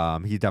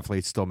that. He definitely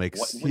still makes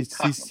What are you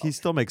talking about? he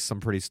still makes some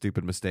pretty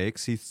stupid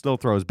mistakes. He still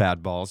throws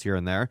bad balls here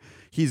and there.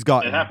 He's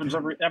got It happens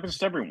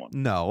to everyone.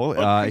 no.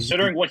 But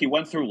considering what he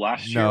went through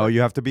last no, year,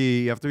 you have to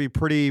be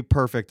pretty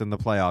perfect in the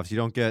playoffs. You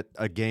don't get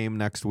a game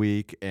next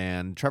week,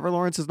 and Trevor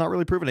Lawrence has not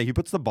really proven it. He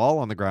puts the ball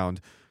on the ground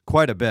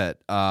quite a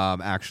bit.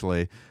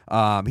 Actually,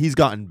 he's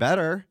gotten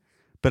better,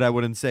 but I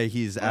wouldn't say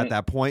he's at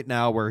that point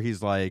now where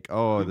he's like,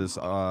 oh,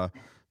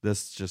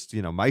 this just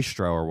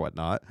maestro or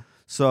whatnot.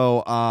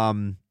 So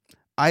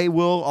I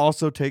will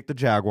also take the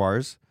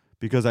Jaguars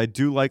because I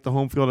do like the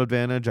home field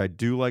advantage. I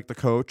do like the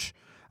coach.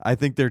 I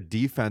think their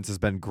defense has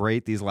been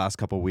great these last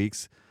couple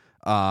weeks.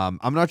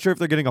 I'm not sure if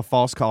they're getting a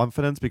false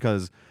confidence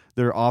because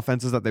their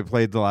offenses that they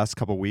played the last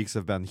couple weeks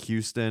have been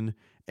Houston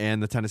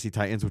and the Tennessee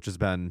Titans, which has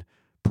been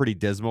pretty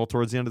dismal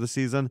towards the end of the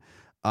season.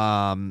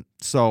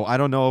 So I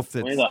don't know if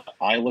the way it's that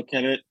I look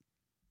at it,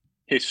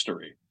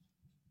 history,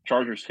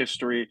 Chargers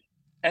history,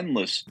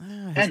 endless.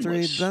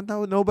 history. Endless.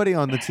 Nobody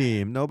on the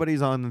team.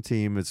 Nobody's on the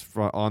team is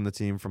on the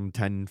team from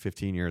 10,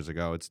 15 years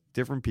ago. It's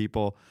different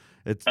people.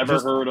 It's Ever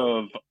just, heard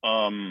of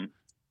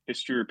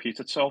history repeats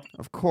itself?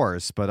 of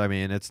course, but I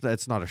mean,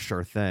 it's not a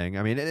sure thing.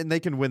 I mean, and they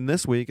can win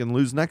this week and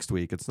lose next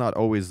week. It's not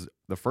always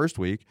the first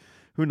week.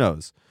 Who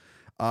knows?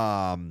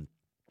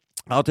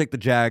 I'll take the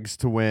Jags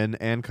to win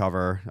and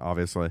cover,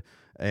 obviously,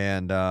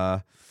 and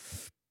yeah,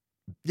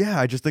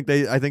 I just think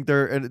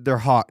they're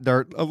hot.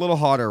 They're a little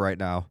hotter right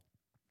now.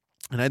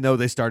 And I know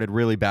they started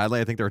really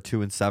badly. I think they were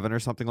 2-7 or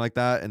something like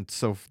that. And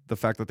so the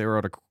fact that they were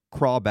able to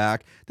crawl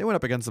back, they went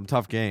up against some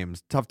tough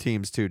games, tough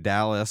teams too.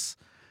 Dallas,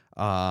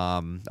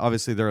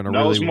 obviously they're in a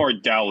That was more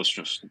Dallas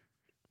just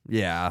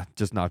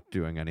not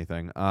doing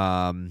anything.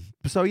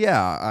 So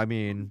yeah, I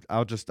mean,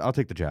 I'll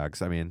take the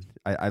Jags. I mean,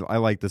 I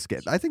like this game.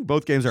 I think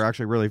both games are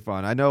actually really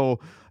fun. I know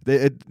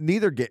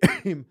neither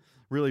game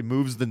really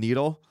moves the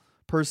needle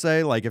per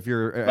se. Like if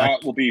you're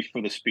that will be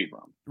for the speed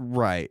round.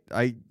 Right.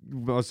 I'm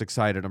most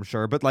excited, I'm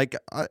sure. But like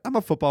I'm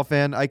a football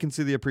fan. I can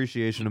see the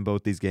appreciation in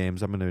both these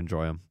games. I'm going to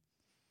enjoy them.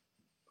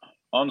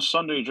 On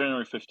Sunday,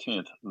 January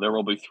 15th, there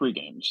will be 3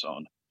 games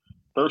on.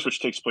 First, which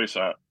takes place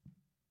at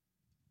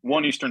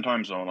 1 Eastern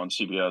time zone on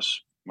CBS,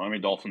 Miami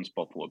Dolphins,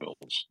 Buffalo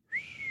Bills.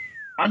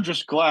 I'm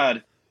just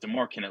glad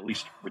DeMar can at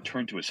least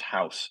return to his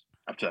house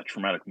after that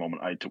traumatic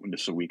moment I took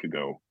witness a week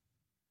ago.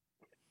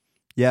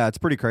 Yeah, it's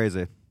pretty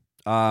crazy.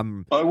 I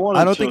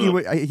don't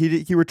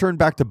think he returned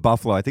back to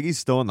Buffalo. I think he's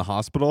still in the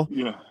hospital.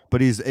 Yeah, but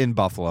he's in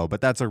Buffalo.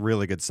 But that's a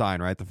really good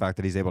sign, right? The fact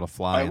that he's able to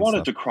fly. I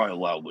wanted to cry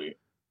loudly.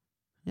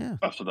 Yeah.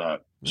 After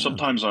that, Yeah,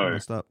 sometimes I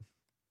messed up.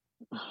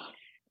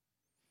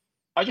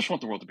 just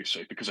want the world to be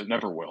safe because it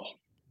never will.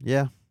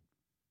 Yeah.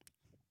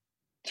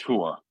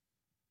 Tua,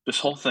 this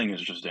whole thing is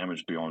just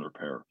damaged beyond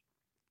repair.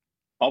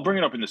 I'll bring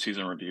it up in the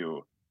season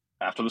review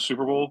after the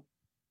Super Bowl.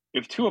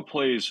 If Tua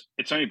plays,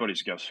 it's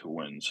anybody's guess who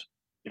wins.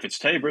 If it's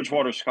Teddy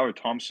Bridgewater, Skylar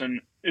Thompson,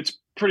 it's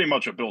pretty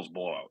much a Bills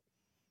blowout.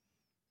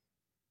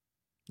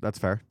 That's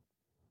fair.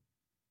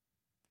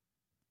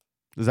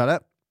 Is that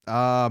it?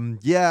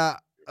 Yeah.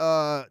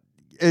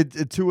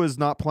 Tua's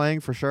not playing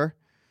for sure.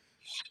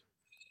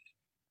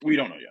 We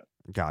don't know yet.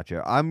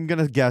 Gotcha. I'm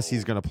gonna guess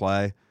he's gonna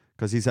play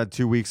because he's had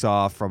 2 weeks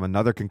off from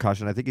another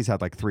concussion. I think he's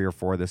had like 3 or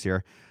 4 this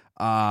year.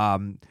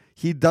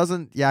 He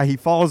doesn't. Yeah, he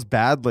falls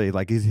badly.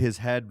 Like his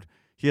head.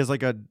 He has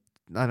like a.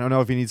 I don't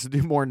know if he needs to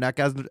do more neck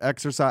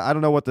exercise. I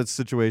don't know what the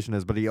situation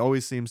is, but he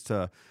always seems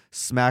to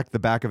smack the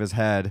back of his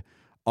head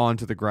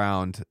onto the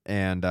ground,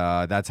 and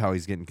that's how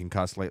he's getting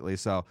concussed lately.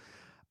 So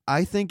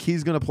I think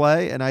he's going to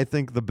play, and I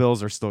think the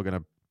Bills are still going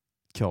to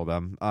kill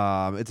them.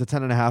 It's a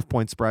 10.5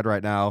 point spread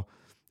right now.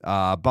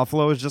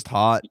 Buffalo is just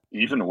hot.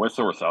 Even with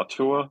or without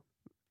Tua?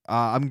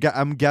 I'm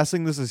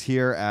guessing this is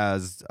here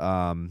as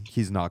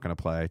he's not going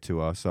to play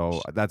Tua,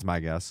 so that's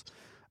my guess.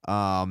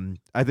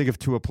 I think if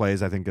Tua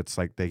plays, I think it's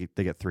like they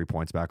get 3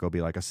 points back. It'll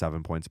be like a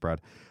 7 point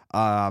spread.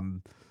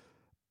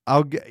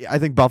 I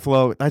think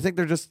Buffalo. I think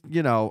they're just,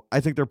 I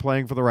think they're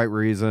playing for the right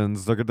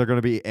reasons. They're going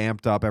to be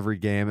amped up every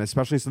game,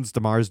 especially since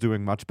DeMar's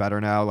doing much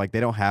better now. Like they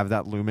don't have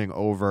that looming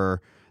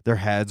over their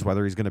heads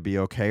whether he's going to be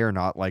okay or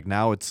not. Like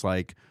now it's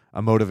like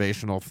a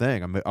motivational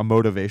thing, a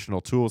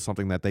motivational tool,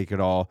 something that they could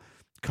all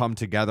come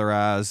together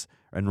as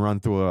and run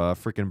through a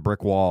freaking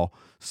brick wall.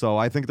 So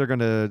I think they're going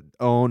to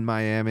own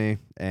Miami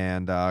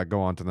and go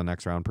on to the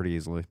next round pretty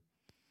easily.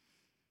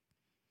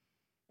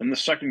 And the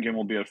second game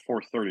will be at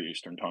 4:30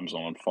 Eastern Time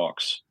Zone on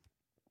Fox.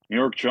 New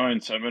York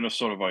Giants at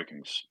Minnesota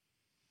Vikings.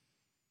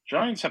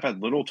 Giants have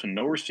had little to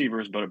no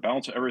receivers, but it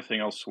balanced everything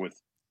else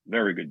with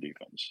very good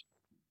defense.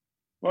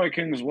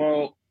 Vikings,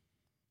 well,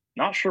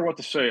 not sure what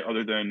to say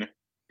other than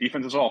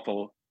defense is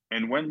awful,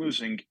 and when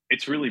losing,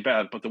 it's really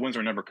bad, but the wins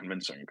are never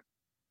convincing.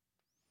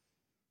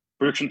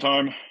 Prediction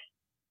time.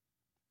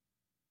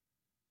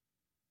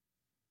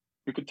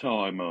 You could tell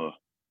I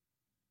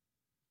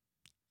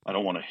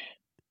don't want to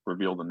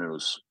reveal the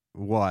news.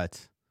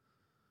 What?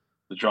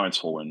 The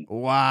Giants will win.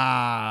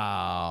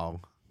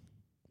 Wow.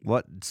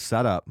 What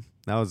setup?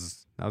 That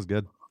was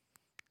good.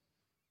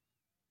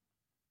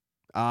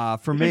 For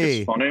You me, think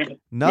it's funny?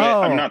 no. Wait,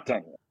 I'm not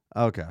done.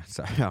 Okay,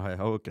 sorry.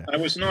 Okay. I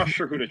was not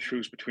sure who to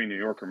choose between New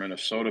York or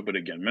Minnesota, but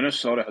again,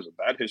 Minnesota has a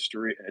bad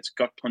history, and it's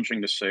gut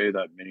punching to say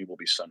that Minnie will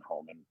be sent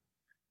home. And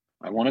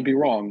I want to be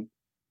wrong.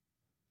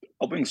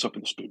 I'll bring this up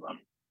in the speed run.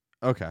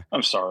 Okay.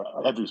 I'm sorry.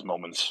 I have these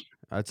moments.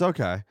 It's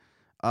okay.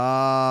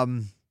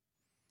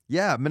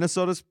 Yeah,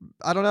 Minnesota's.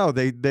 I don't know.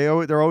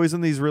 They're always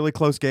in these really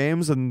close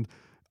games, and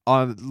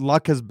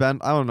luck has been.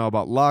 I don't know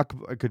about luck.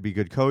 It could be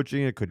good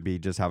coaching. It could be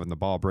just having the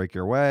ball break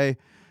your way.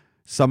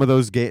 Some of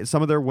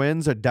their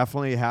wins are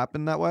definitely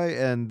happened that way.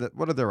 And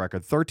what are their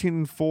record?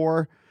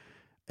 13-4,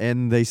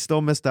 and they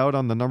still missed out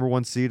on the number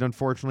 1 seed,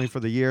 unfortunately, for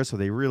the year. So I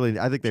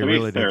think they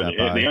really did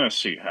that. The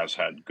NFC has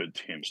had good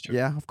teams too.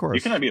 Yeah, of course.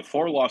 You can be a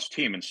 4-loss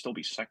team and still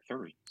be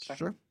third.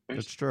 Sure,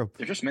 that's true.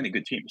 There's just many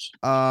good teams.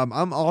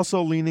 I'm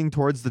also leaning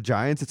towards the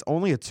Giants. It's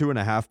only a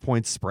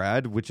 2.5-point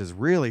spread, which is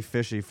really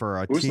fishy for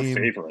a Who's team. Who's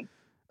the favorite?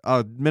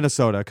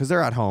 Minnesota, because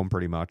they're at home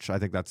pretty much. I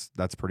think that's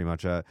pretty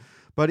much it.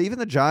 But even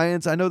the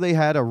Giants, I know they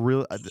had a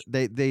real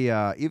they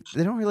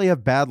don't really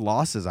have bad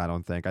losses. I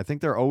don't think. I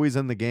think they're always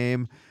in the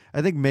game.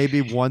 I think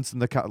maybe once in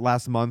the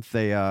last month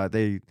they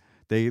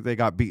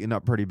got beaten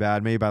up pretty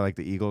bad, maybe by like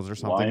the Eagles or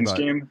something. Lions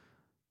game.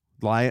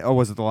 Oh,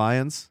 was it the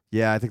Lions?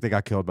 Yeah, I think they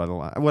got killed by the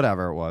Lions.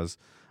 Whatever it was.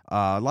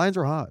 Lions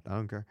were hot. I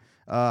don't care.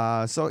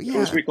 So yeah, it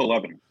was week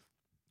 11.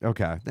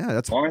 Okay, yeah,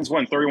 that's Lions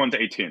won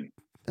 31-18.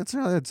 It's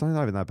not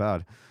even that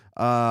bad.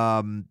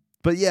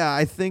 But yeah,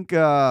 I think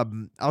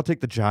I'll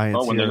take the Giants.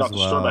 Oh, when they got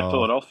destroyed by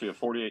Philadelphia,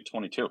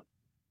 48-22.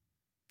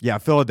 Yeah,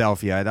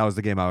 Philadelphia. That was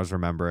the game I was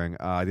remembering.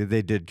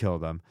 They did kill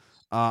them.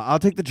 I'll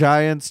take the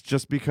Giants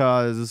just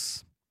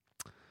because.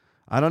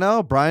 I don't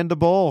know. Brian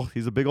DeBoll.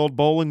 He's a big old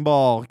bowling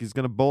ball. He's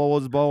gonna bowl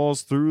his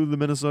balls through the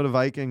Minnesota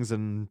Vikings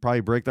and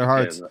probably break their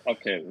hearts.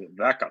 Okay,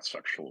 that got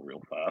sexual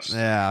real fast.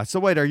 Yeah. So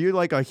wait, are you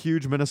like a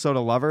huge Minnesota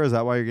lover? Is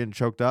that why you're getting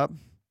choked up?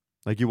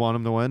 Like you want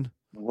him to win?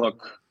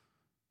 Look,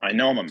 I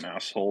know I'm a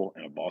masshole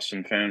and a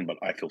Boston fan, but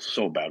I feel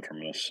so bad for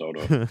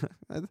Minnesota.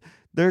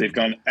 They've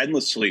gone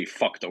endlessly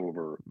fucked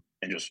over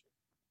and just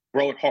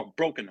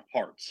broken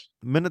hearts.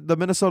 The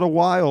Minnesota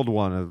Wild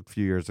won a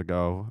few years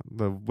ago.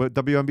 The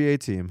WNBA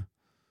team.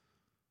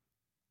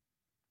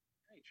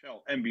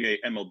 NHL, NBA,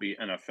 MLB,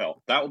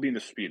 NFL. That will be in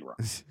the speed run.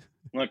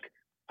 Look,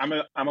 I'm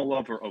a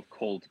lover of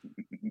cold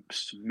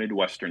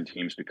Midwestern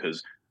teams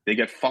because they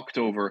get fucked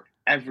over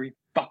every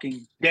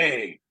fucking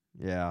day.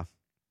 Yeah.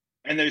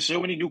 And there's so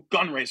many new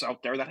gun rays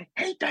out there that I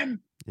hate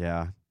them.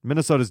 Yeah.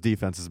 Minnesota's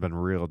defense has been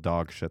real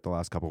dog shit the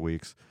last couple of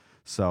weeks.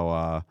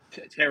 So,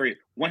 Terry,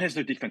 when has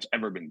their defense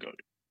ever been good?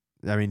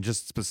 I mean,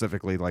 just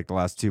specifically like the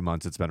last 2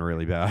 months, it's been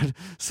really bad.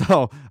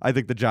 So I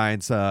think the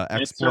Giants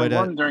exploit it. If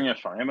you're wondering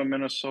if I am a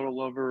Minnesota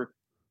lover,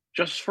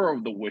 just for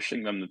the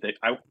wishing them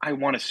that I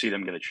want to see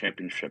them get a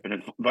championship. And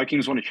if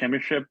Vikings win a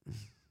championship,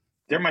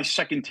 they're my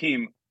second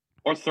team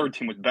or third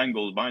team with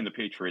Bengals behind the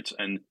Patriots,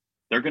 and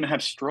they're going to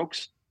have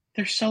strokes.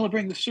 They're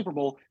celebrating the Super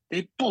Bowl.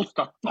 They both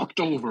got fucked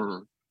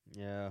over.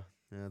 Yeah.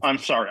 I'm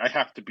sorry. I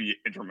have to be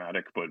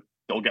dramatic, but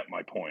they'll get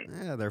my point.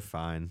 Yeah, they're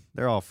fine.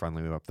 They're all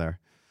friendly up there.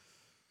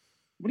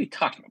 What are you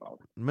talking about?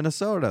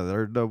 Minnesota.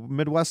 They're the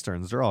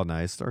Midwesterns. They're all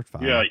nice. They're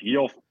fine. Yeah,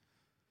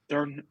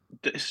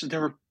 this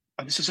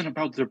isn't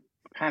about their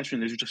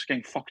passion. They're just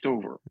getting fucked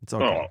over. It's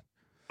okay.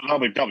 I'll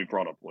be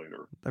brought up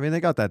later. I mean,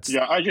 they got that.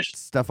 Yeah,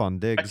 Stephon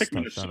Diggs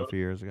touchdown a few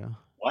years ago.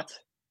 What?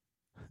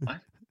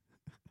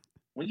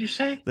 What did you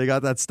say? They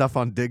got that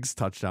Stephon Diggs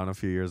touchdown a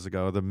few years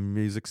ago. The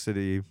Music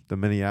City, the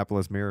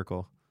Minneapolis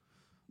Miracle.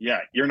 Yeah,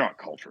 you're not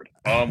cultured.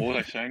 What was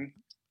I saying?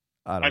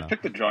 I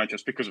picked the Giants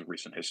just because of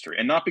recent history,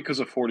 and not because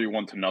of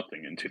 41-0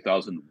 in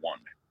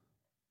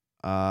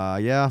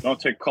 2001. Yeah. Don't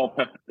take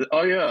Culpepper.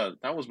 Oh yeah,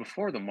 that was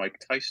before the Mike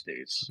Tice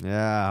days.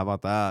 Yeah, how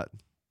about that?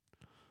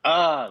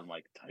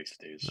 Mike Tice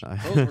days.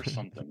 Those were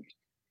something.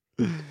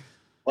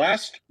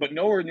 Last, but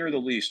nowhere near the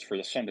least, for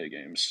the Sunday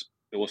games,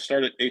 it will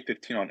start at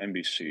 8:15 on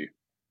NBC.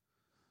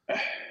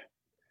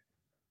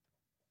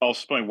 I'll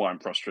explain why I'm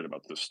frustrated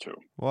about this too.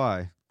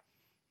 Why?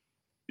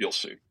 You'll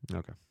see.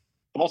 Okay.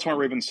 The Baltimore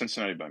Ravens,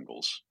 Cincinnati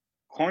Bengals.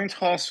 Coin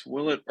toss,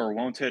 will it or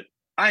won't it?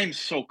 I'm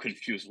so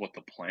confused what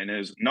the plan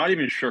is. Not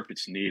even sure if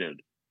it's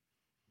needed.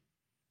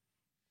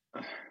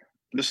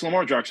 This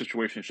Lamar Jackson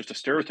situation is just a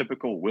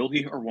stereotypical will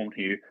he or won't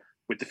he,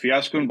 with the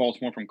fiasco in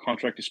Baltimore from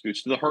contract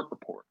disputes to the Hurt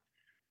Report.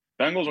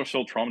 Bengals are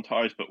still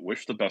traumatized, but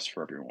wish the best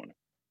for everyone.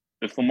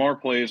 If Lamar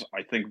plays,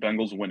 I think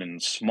Bengals win in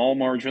small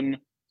margin.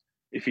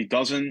 If he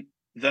doesn't,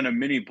 then a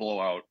mini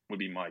blowout would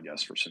be my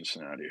guess for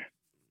Cincinnati.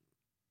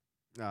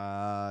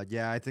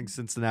 Yeah, I think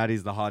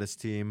Cincinnati's the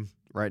hottest team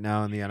right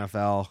now in the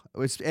NFL,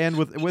 and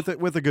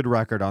with a good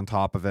record on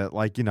top of it.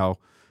 Like,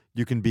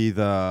 you can be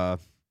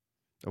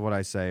what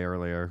I say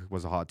earlier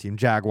was a hot team.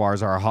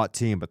 Jaguars are a hot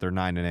team, but they're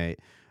 9-8.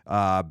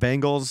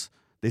 Bengals,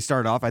 they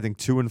started off I think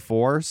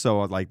 2-4,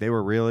 so like they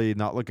were really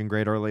not looking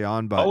great early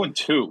on. But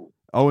 0-2.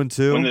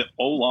 0-2. When the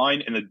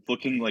O-line and the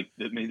looking like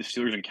that made the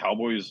Steelers and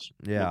Cowboys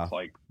look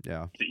like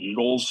the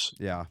Eagles.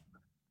 Yeah.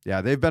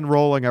 Yeah, they've been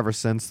rolling ever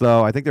since,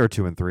 though. I think they were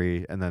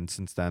 2-3, and then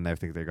since then, I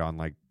think they've gone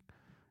like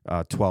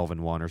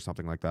 12-1 or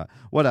something like that.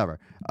 Whatever.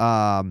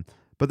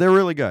 But they're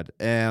really good.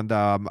 And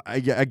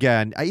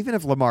even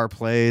if Lamar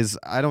plays,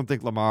 I don't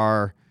think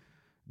Lamar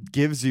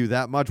gives you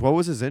that much. What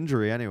was his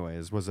injury,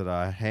 anyways? Was it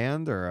a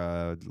hand or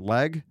a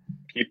leg?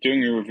 Keep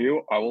doing your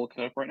review. I will look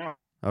it up right now.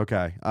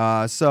 Okay.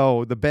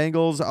 So the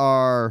Bengals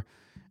are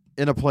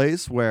in a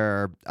place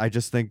where I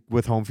just think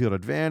with home field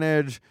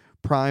advantage,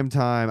 prime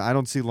time, I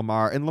don't see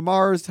Lamar. And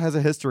Lamar has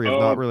a history of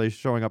not really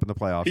showing up in the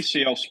playoffs.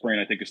 PCL sprain,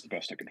 I think, is the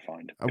best I can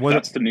find. If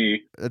that's the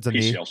knee, it's a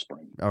PCL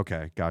sprain.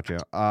 Okay, gotcha.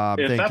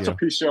 If that's a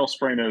PCL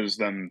sprain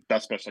then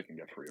that's the best I can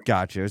get for you.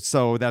 Gotcha.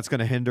 So that's going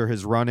to hinder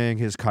his running,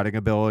 his cutting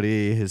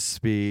ability, his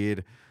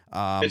speed.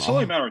 It's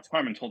only a matter of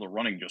time until the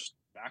running just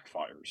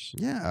backfires.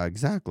 Yeah,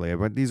 exactly.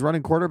 But these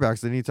running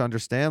quarterbacks, they need to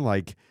understand,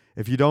 like,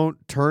 if you don't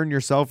turn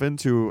yourself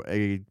into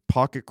a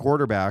pocket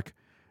quarterback,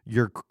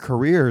 your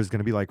career is going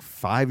to be like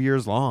 5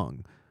 years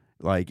long.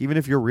 Like, even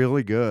if you're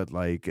really good,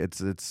 like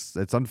it's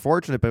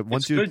unfortunate, but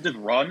once it's good to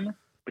run,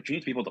 but you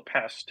need to be able to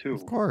pass too.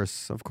 Of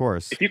course.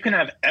 If you can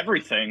have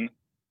everything,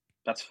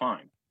 that's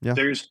fine. Yeah.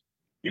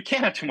 You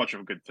can't have too much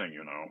of a good thing,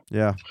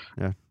 Yeah.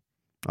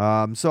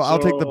 So I'll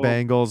take the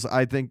Bengals.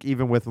 I think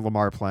even with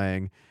Lamar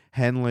playing,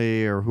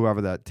 Henley or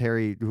whoever that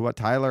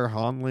Tyler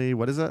Huntley,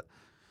 what is it?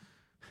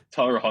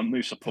 Tyler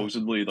Huntley,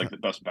 supposedly like the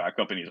best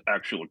backup, and he's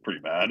actually looked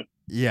pretty bad.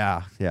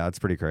 Yeah, it's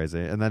pretty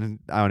crazy. And then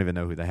I don't even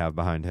know who they have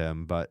behind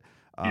him, but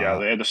they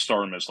had to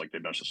start him as like they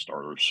benched the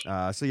starters.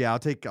 So yeah, I'll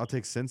take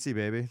Cincy,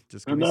 baby.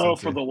 Just give me Cincy.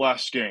 For the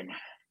last game,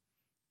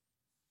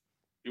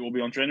 it will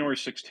be on January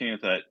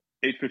 16th at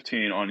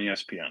 8:15 on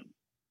ESPN.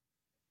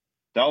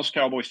 Dallas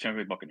Cowboys,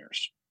 Tampa Bay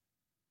Buccaneers.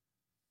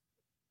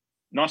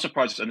 Not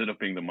surprised this ended up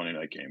being the Monday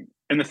night game.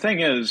 And the thing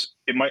is,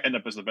 it might end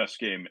up as the best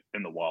game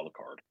in the wild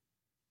card.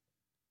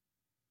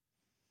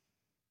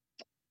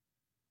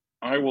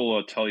 I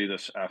will tell you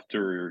this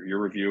after your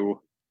review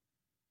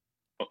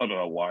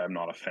about why I'm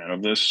not a fan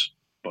of this,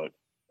 but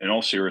in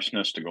all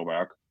seriousness, to go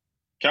back,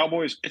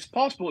 Cowboys, it's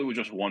possible it was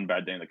just one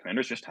bad day and the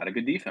Commanders just had a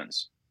good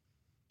defense.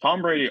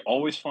 Tom Brady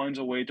always finds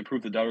a way to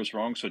prove the doubters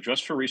wrong, so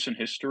just for recent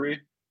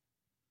history,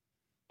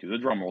 do the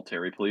drum roll,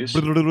 Terry, please.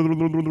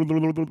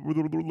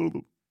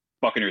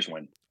 Buccaneers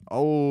win.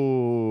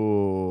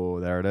 Oh,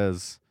 there it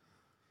is.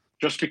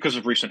 Just because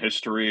of recent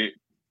history,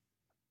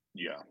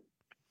 yeah.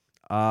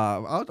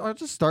 I'll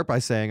just start by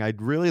saying I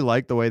really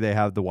like the way they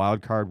have the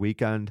wild card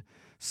weekend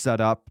set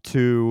up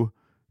to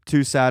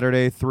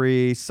Saturday,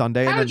 3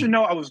 Sunday. How did you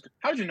know I was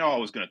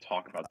going to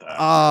talk about that?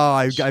 Oh,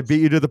 I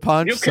beat you to the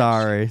punch.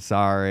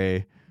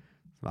 Sorry.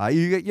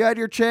 You had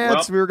your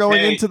chance. We were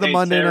going into the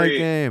Monday night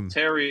game.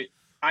 Terry,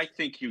 I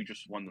think you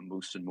just won the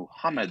Muhsin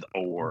Muhammad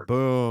Award.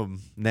 Boom,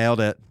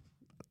 nailed it.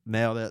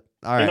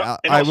 All right,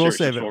 I will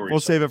save it. We'll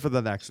save it for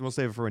the next. We'll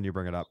save it for when you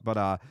bring it up.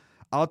 But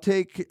I'll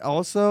take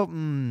also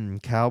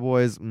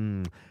Cowboys.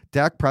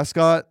 Dak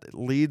Prescott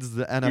leads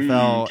the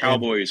NFL.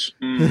 Cowboys.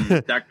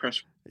 Dak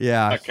Prescott.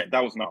 Yeah. Okay,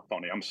 that was not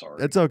funny. I'm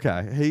sorry. It's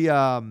okay. He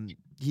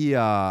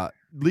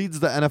leads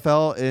the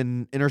NFL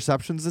in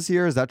interceptions this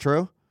year. Is that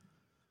true?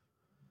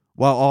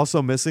 While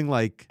also missing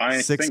like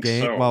 6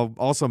 games. So. While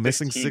also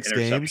missing 6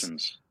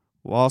 games.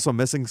 While also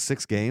missing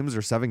 6 games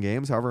or 7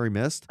 games, however he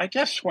missed. I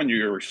guess when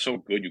you're so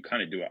good, you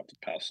kind of do have to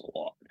pass a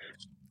lot.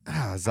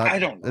 I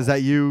don't know. Is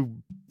that you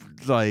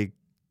like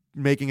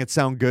making it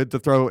sound good to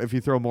throw if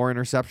you throw more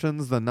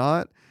interceptions than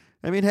not?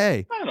 I mean,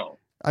 hey. I don't know.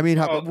 I mean,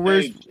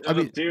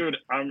 dude,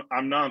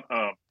 I'm not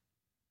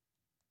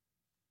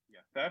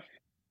Theft.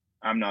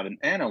 I'm not an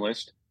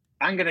analyst.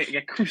 I'm gonna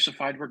get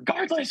crucified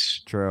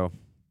regardless. True,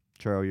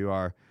 you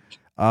are.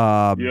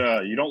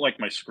 Yeah, you don't like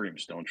my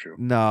screams, don't you?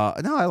 No,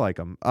 I like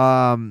them.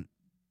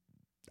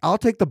 I'll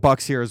take the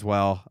Bucs here as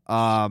well.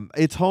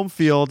 It's home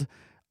field.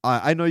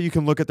 I know you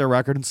can look at their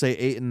record and say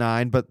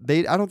 8-9, but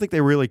I don't think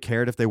they really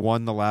cared if they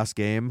won the last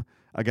game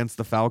against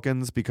the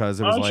Falcons because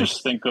it was I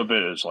just think of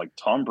it as like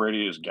Tom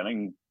Brady is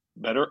getting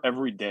better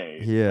every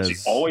day. He is. He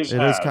always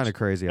has. It is kind of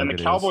crazy. And the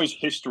Cowboys'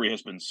 history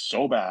has been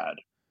so bad.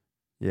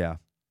 Yeah.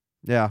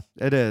 Yeah,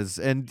 it is,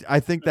 and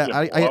I think Is that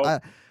it a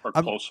blowout or a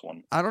I'm close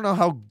one? I don't know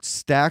how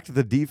stacked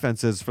the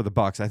defense is for the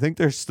Bucks. I think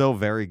they're still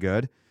very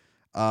good.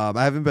 I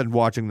haven't been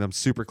watching them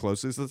super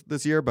closely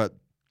this year, but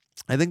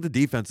I think the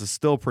defense is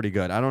still pretty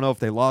good. I don't know if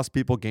they lost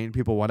people, gained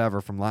people,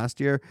 whatever from last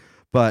year,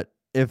 but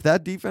if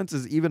that defense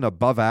is even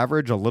above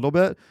average a little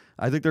bit,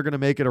 I think they're going to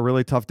make it a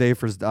really tough day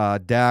for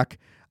Dak.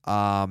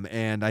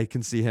 And I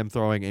can see him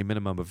throwing a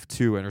minimum of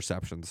 2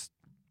 interceptions.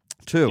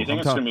 Do Two. you think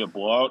it's going to be a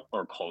blowout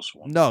or a close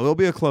one? No, it'll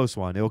be a close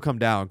one. It'll come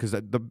down because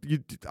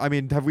I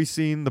mean, have we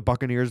seen the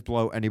Buccaneers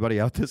blow anybody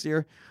out this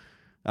year?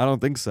 I don't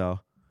think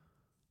so.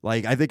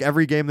 Like I think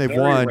every game they've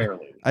Very won,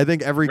 rarely. I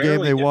think every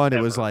game Rarely, they if won, ever.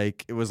 it was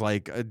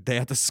like they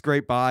had to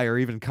scrape by or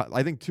even cut.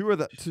 I think two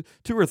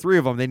or three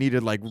of them they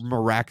needed like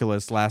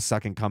miraculous last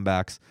second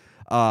comebacks.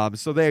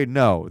 So they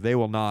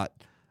will not.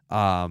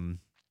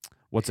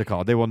 What's it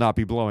called? They will not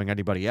be blowing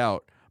anybody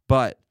out.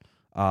 But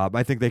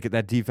I think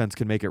that defense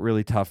can make it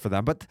really tough for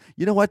them. But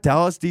you know what?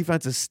 Dallas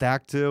defense is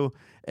stacked too,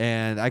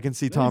 and I can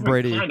see Tom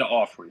Brady. Kind of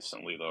off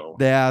recently though.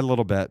 Yeah, a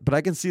little bit, but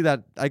I can see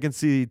that. I can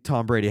see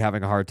Tom Brady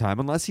having a hard time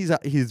unless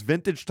he's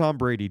vintage Tom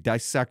Brady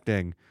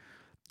dissecting,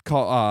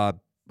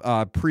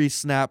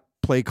 pre-snap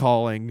play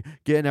calling,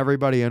 getting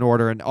everybody in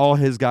order, and all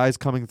his guys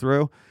coming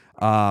through.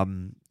 I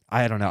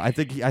don't know. I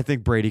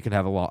think Brady can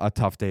have a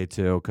tough day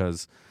too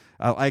because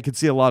I could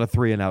see a lot of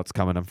 3-and-outs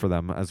coming in for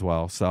them as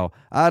well. So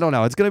I don't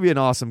know. It's going to be an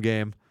awesome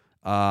game.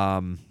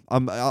 I'll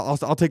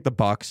take the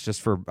Bucks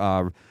just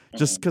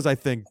because I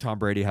think Tom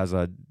Brady has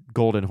a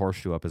golden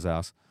horseshoe up his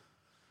ass.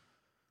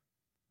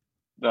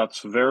 That's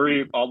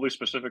very oddly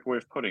specific way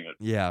of putting it.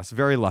 Yes,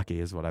 very lucky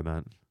is what I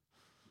meant.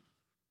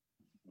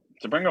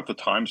 To bring up the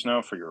times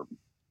now for your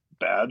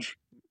badge,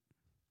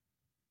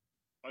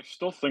 I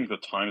still think the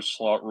time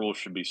slot rule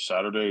should be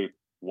Saturday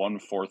 1,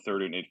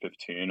 4:30, and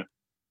 8:15.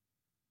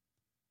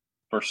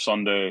 For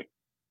Sunday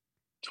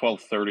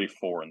 12:30,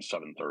 4, and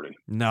 7:30.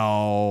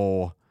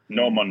 No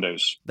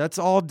Mondays. That's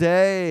all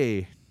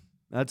day.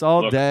 That's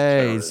all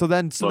day.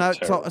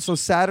 Terry. So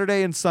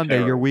Saturday and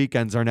Sunday, your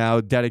weekends are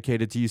now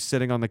dedicated to you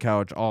sitting on the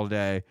couch all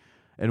day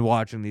and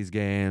watching these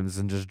games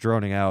and just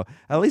droning out.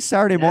 At least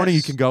Saturday morning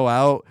you can go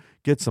out,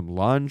 get some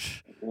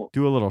lunch,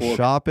 do a little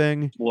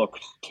shopping. Look,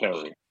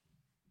 Terry,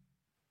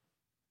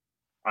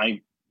 I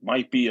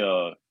might be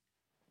a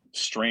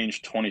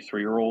strange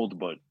 23-year-old,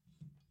 but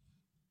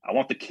I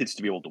want the kids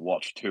to be able to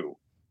watch too.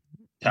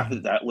 To have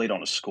it that late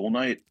on a school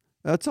night.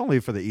 That's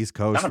only for the East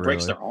Coast. That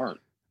breaks their heart.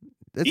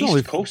 It's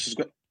East Coast is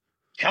good.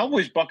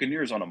 Cowboys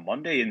Buccaneers on a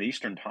Monday in the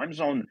Eastern Time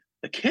Zone.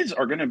 The kids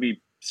are going to be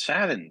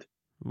saddened.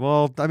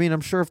 Well, I mean,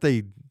 I'm sure if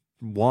they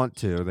want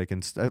to, they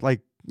can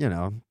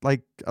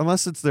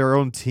unless it's their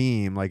own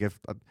team. Like if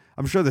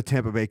I'm sure the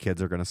Tampa Bay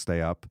kids are going to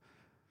stay up.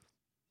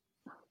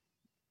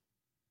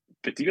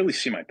 But do you really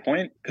see my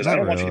point? Because I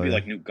don't want you to be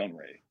like Newt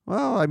Gunray.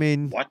 Well, I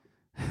mean, what?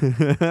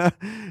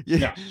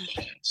 Yeah.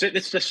 So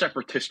it's the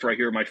separatist right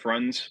here, my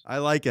friends. I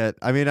like it.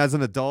 I mean, as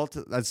an adult,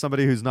 as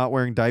somebody who's not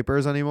wearing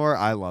diapers anymore,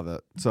 I love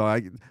it. So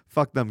I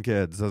fuck them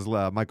kids, as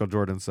Michael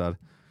Jordan said.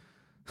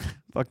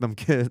 Fuck them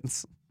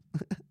kids.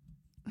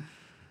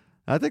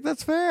 I think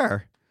that's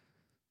fair.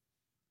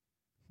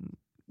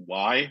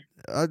 Why?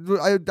 I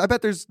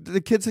bet there's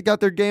the kids that got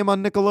their game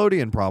on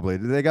Nickelodeon. Probably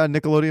they got a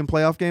Nickelodeon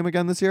playoff game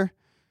again this year.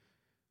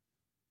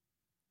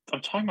 I'm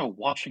talking about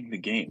watching the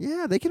game.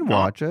 Yeah, they can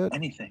watch it.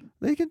 Anything.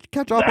 They can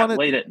catch up on it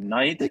late at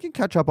night. They can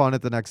catch up on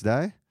it the next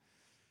day.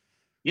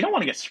 You don't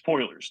want to get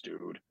spoilers,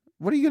 dude.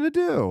 What are you gonna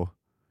do?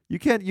 You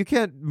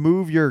can't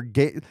move your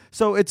game.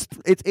 So it's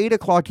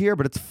 8:00 here,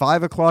 but it's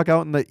 5:00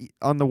 out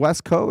on the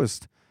West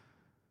Coast.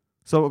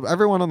 So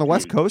everyone on the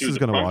West Coast is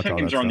going to watch all that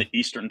games are stuff. on the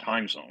Eastern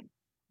Time Zone.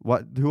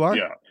 What? Who are?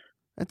 Yeah.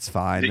 It's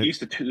fine.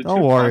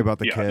 Don't worry about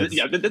the kids.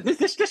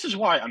 This is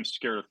why I'm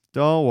scared of.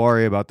 Don't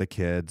worry about the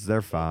kids.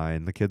 They're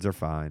fine. The kids are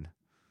fine.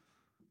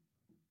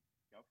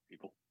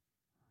 People.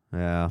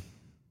 Yeah.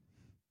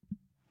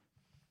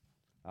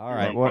 All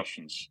right.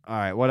 Questions. All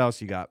right. What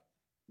else you got?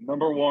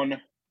 Number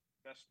one,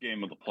 best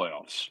game of the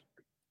playoffs.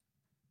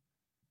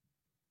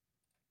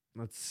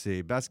 Let's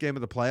see. Best game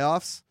of the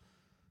playoffs?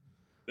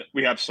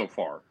 We have so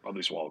far of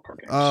these wildcard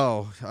games.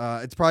 Oh,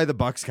 it's probably the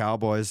Bucks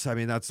Cowboys. I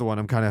mean, that's the one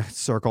I'm kind of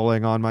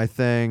circling on my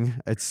thing.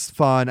 It's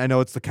fun. I know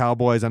it's the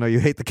Cowboys. I know you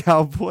hate the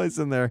Cowboys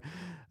and their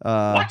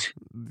what?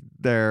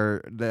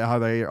 How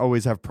they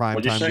always have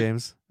primetime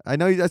games. I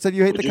know. I said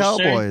you hate the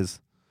Cowboys.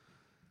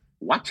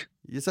 What?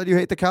 You said you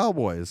hate the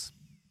Cowboys.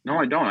 No,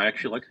 I don't. I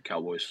actually like the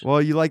Cowboys.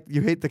 Well, you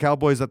hate the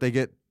Cowboys that they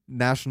get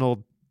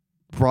national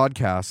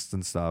broadcasts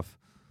and stuff.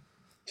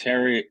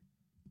 Terry,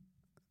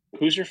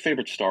 who's your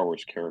favorite Star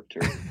Wars character?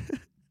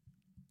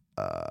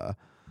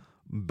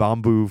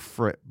 Bamboo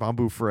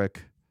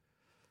Frick.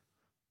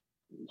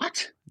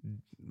 What?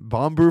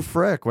 Bamboo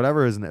Frick,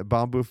 whatever, isn't it?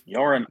 Bamboo.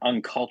 You're an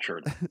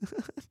uncultured.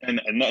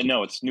 and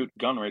no, it's Newt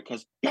Gunray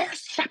because you're a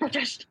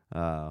separatist.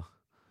 Oh.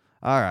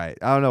 All right.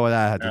 I don't know what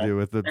that had to do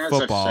with the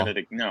football. I've said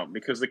it, no,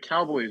 because the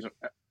Cowboys,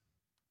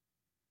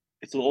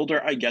 it's the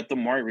older I get, the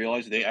more I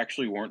realize they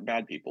actually weren't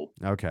bad people.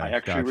 Okay. I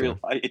actually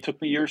it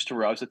took me years to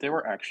realize that they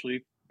were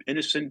actually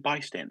innocent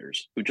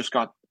bystanders who just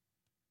got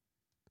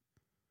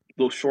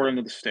little short end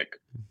of the stick.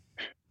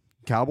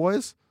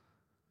 Cowboys?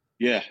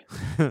 Yeah.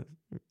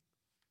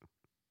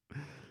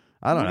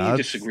 I don't Me know.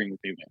 It's disagreeing with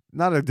you.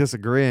 not a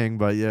disagreeing,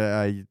 but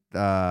yeah,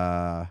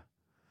 I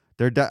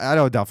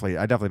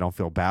definitely don't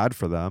feel bad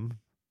for them.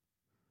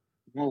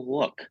 Well,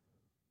 look,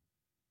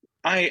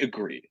 I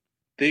agree.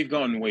 They've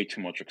gotten way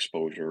too much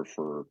exposure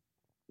for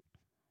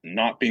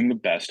not being the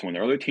best when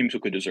there are other teams who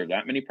could deserve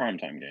that many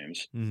primetime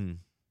games. Mm-hmm.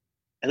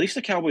 At least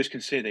the Cowboys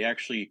can say they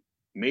actually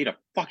made a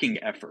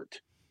fucking effort.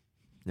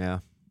 Yeah.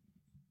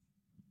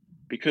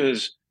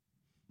 Because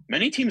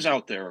many teams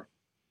out there,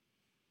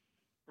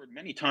 heard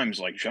many times,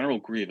 like General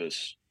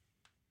Grievous,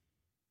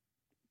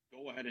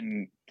 go ahead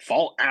and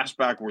fall ass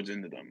backwards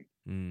into them.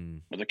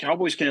 Mm. But the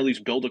Cowboys can at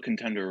least build a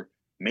contender,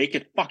 make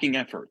a fucking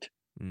effort.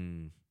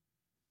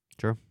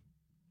 True.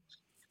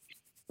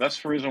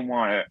 That's the reason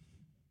why.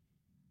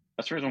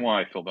 That's the reason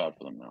why I feel bad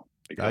for them now.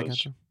 I Because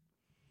gotcha.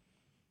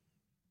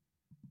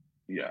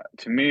 yeah,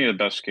 to me, the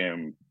best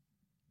game,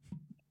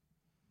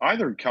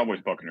 either Cowboys,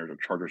 Buccaneers, or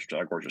Chargers,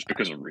 Jaguars, just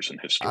because of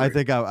recent history. I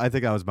think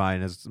I was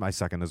mine as my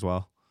second as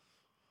well.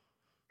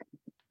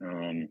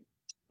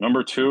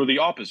 Number two, the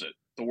opposite,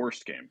 the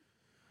worst game.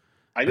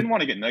 I didn't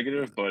want to get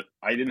negative, but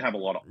I didn't have a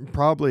lot of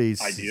probably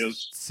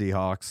ideas.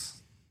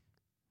 Seahawks.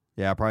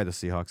 Yeah, probably the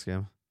Seahawks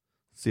game.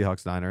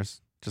 Seahawks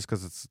Niners, just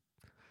because it's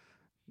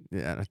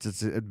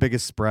the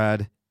biggest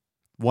spread.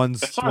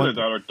 It's either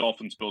that or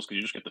Dolphins Bills because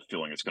you just get the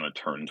feeling it's going to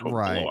turn into a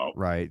blowout.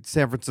 Right.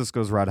 San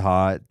Francisco's red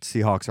hot.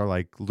 Seahawks are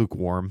like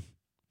lukewarm.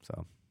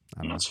 So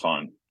that's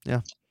fine. Yeah.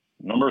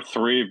 Number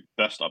three,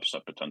 best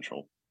upset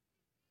potential.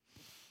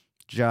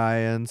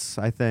 Giants,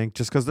 I think,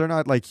 just because they're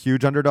not like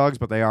huge underdogs,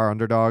 but they are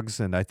underdogs,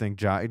 and I think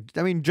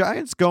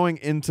Giants going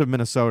into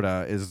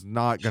Minnesota is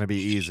not going to be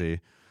easy.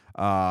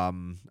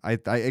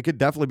 It could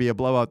definitely be a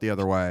blowout the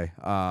other way.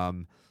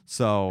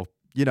 So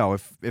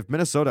if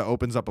Minnesota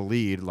opens up a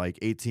lead like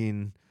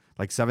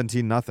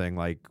 17-0,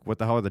 like what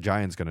the hell are the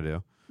Giants going to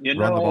do?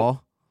 Run the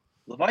ball?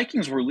 The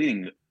Vikings were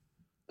leading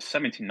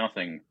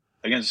 17-0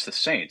 against the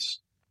Saints,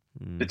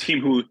 the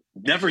team who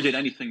never did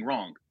anything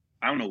wrong.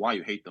 I don't know why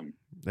you hate them.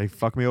 They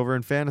fuck me over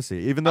in fantasy,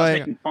 even though I was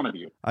making fun of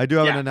you. I do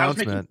have an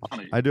announcement.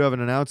 I do have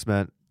an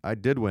announcement. I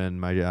did win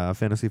my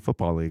fantasy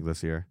football league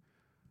this year.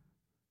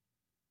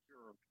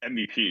 Your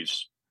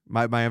MVPs.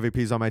 My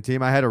MVPs on my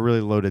team. I had a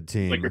really loaded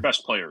team. Like your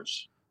best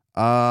players.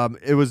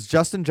 It was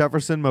Justin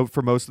Jefferson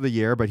for most of the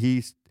year, but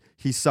he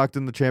sucked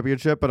in the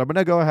championship. But I'm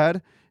gonna go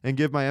ahead and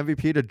give my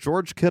MVP to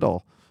George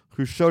Kittle,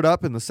 who showed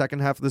up in the second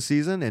half of the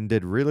season and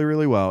did really,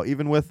 really well,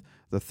 even with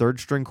the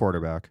third string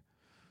quarterback.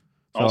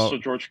 So, also,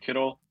 George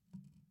Kittle,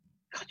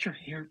 cut your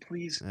hair,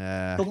 please.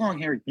 The long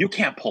hair, you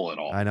can't pull it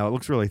off. I know, it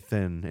looks really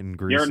thin and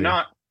greasy.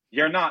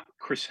 You're not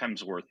Chris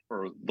Hemsworth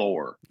or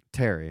Thor.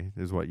 Terry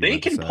is what you They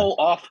can pull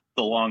off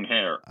the long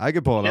hair. I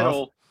could pull it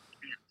off.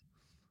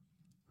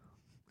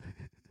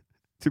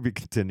 To be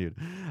continued.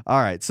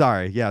 All right,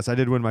 sorry. Yes, I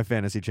did win my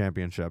fantasy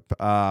championship.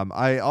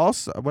 I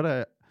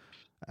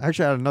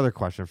actually had another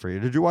question for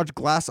you. Did you watch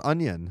Glass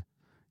Onion?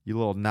 You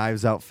little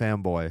Knives Out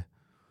fanboy.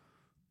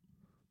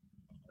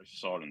 I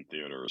saw it in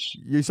theaters.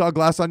 You saw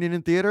Glass Onion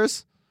in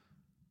theaters?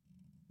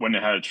 When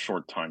it had its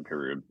short time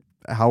period.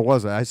 How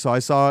was it? I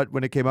saw it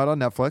when it came out on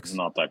Netflix.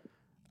 Not that.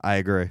 I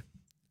agree.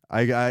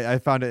 I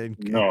found it.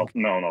 No.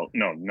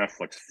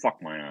 Netflix, fuck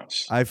my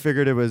ass. I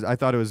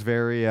thought it was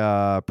very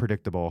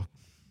predictable.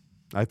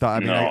 I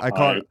thought.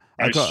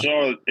 I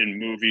saw it in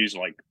movies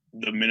like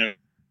the minute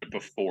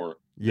before.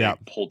 They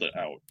pulled it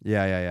out.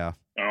 Yeah.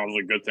 And it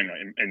was a good thing.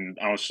 And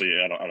honestly,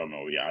 I don't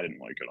know. Yeah, I didn't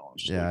like it,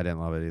 honestly. Yeah, I didn't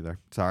love it either.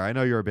 Sorry. I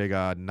know you're a big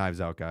Knives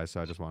Out guy,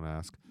 so I just want to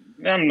ask.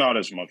 I'm not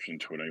as much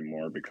into it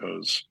anymore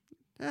because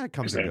it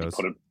comes and goes.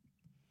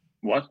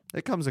 What?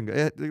 It comes and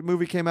goes. The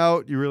movie came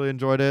out, you really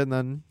enjoyed it, and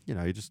then you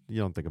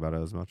don't think about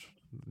it as much.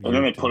 And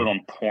then they put it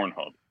on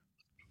Pornhub.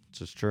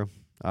 Which is true.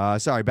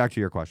 Sorry, back to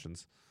your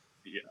questions.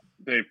 Yeah,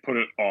 they put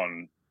it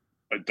on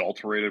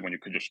adulterated when you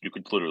could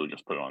literally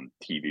just put it on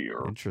TV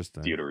or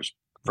theaters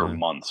for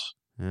months.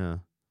 Yeah.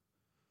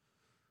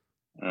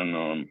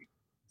 And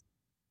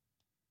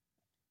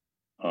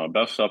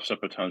best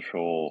upset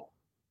potential.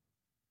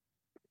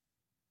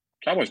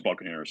 Cowboys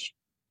Buccaneers.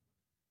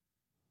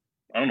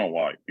 I don't know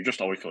why. You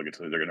just always feel like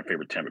they're going to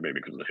favor Tampa Bay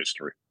because of the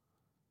history.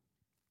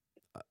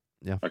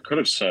 Yeah. I could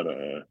have said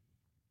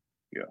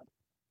yeah.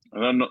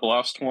 And then the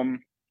last one,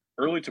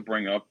 early to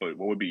bring up, but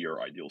what would be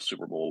your ideal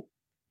Super Bowl?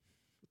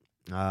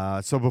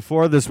 So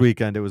before this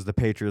weekend, it was the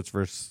Patriots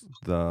versus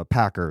the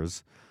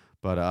Packers,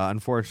 but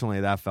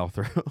unfortunately that fell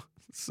through.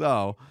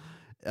 So.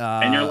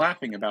 And you're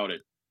laughing about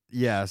it.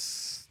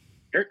 Yes.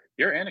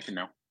 You're Anakin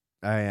now.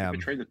 I am. You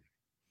betrayed it.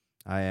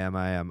 I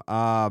am.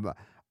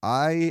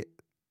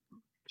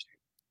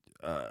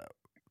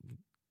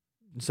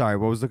 Sorry,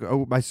 what was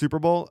my Super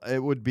Bowl?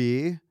 It would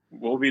be.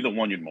 What would be the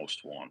one you'd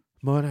most want?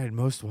 What I'd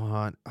most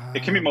want.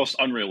 It can be most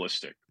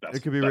unrealistic.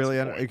 It could be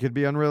it could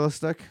be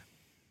unrealistic.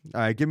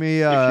 All right, give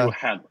me. If you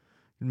had.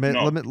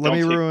 Let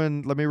me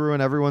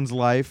ruin everyone's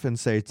life and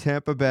say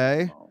Tampa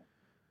Bay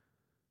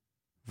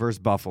versus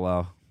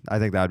Buffalo. I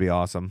think that'd be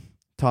awesome.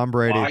 Tom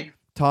Brady. Why?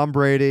 Tom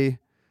Brady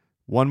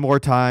one more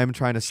time,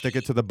 trying to stick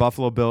it to the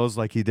Buffalo Bills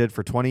like he did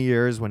for 20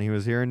 years when he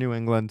was here in New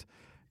England.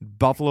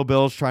 Buffalo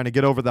Bills trying to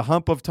get over the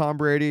hump of Tom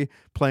Brady,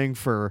 playing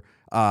for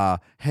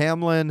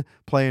Hamlin,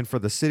 playing for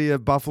the city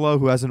of Buffalo,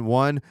 who hasn't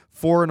won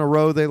 4 in a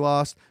row. They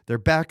lost. They're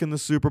back in the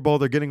Super Bowl.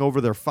 They're getting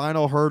over their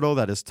final hurdle.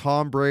 That is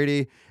Tom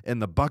Brady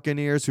and the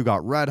Buccaneers, who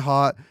got red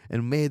hot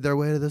and made their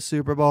way to the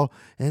Super Bowl.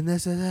 And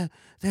this is it.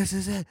 This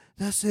is it.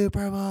 The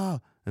Super Bowl.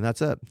 And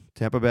that's it.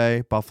 Tampa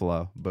Bay,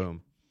 Buffalo.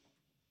 Boom.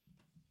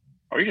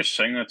 Are you just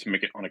saying that to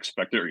make it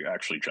unexpected, or you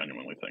actually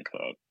genuinely think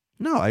that?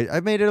 No,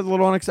 I made it a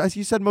little unexpected.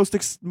 You said most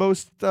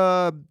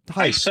hype.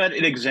 I said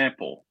an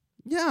example.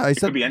 Yeah, I It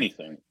said could be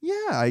anything.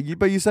 yeah,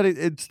 but you said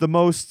it's the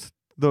most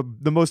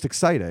most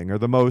exciting, or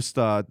the most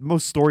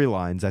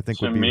storylines. I think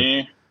To would be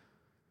me,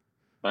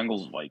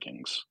 Bengals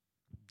Vikings.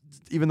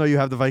 even though you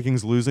have the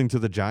Vikings losing to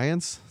the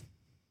Giants.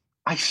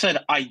 I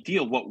said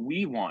ideal, what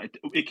we want.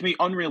 It can be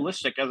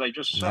unrealistic, as I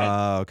just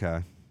said.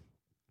 Okay.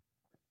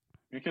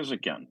 Because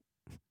again,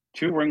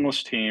 2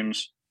 ringless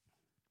teams.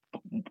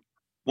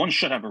 One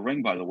should have a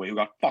ring, by the way, who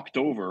got fucked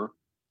over,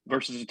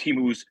 versus a team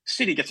whose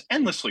city gets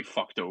endlessly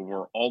fucked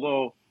over.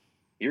 Although,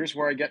 here's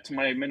where I get to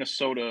my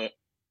Minnesota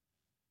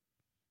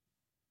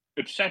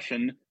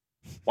obsession.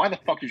 Why the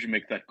fuck did you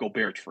make that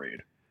Gobert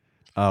trade?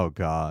 Oh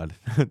God,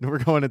 we're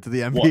going into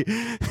the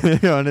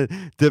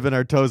NBA, dipping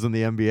our toes in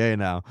the NBA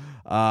now.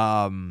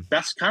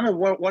 That's kind of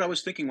what I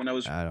was thinking when I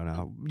was. I don't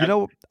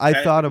know.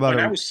 I thought about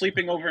when it. I was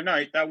sleeping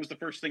overnight. That was the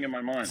first thing in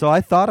my mind. So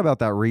I thought about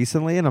that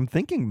recently, and I'm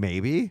thinking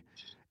maybe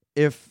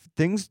if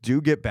things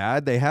do get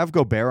bad, they have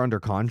Gobert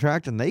under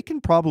contract, and they can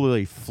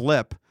probably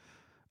flip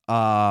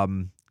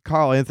Karl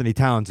Anthony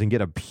Towns and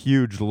get a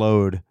huge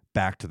load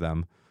back to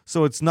them.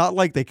 So it's not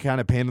like they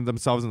kind of painted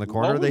themselves in the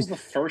corner. What was the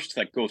first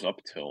that goes up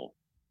till?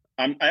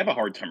 I have a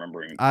hard time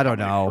remembering. I don't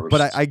know,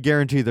 but I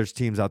guarantee there's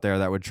teams out there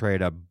that would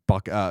trade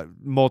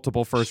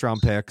multiple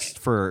first-round picks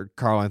for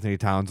Karl Anthony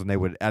Towns, and they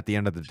would, at the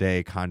end of the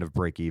day, kind of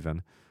break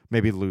even.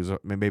 Maybe lose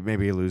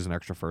an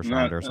extra first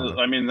round or something.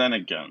 I mean, then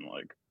again,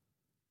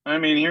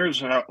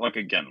 here's how.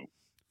 Again,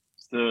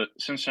 the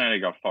Cincinnati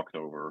got fucked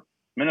over.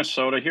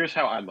 Minnesota. Here's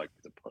how I'd like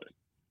to put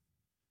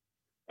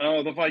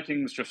it. The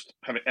Vikings just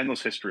have an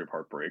endless history of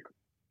heartbreak.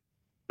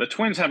 The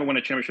Twins haven't won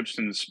a championship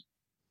since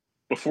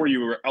before you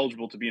were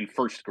eligible to be in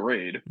first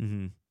grade.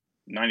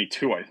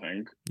 92, I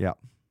think. Yeah.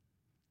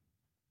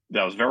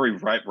 That was very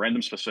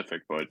random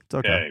specific, but it's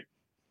okay. Hey,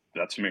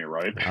 that's me,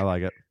 right? I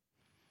like it.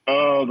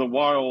 The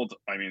Wild,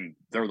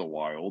 they're the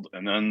Wild.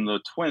 And then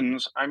the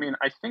Twins, I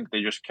think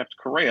they just kept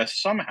Correa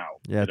somehow.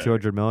 Yeah, today.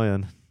 $200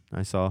 million,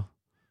 I saw.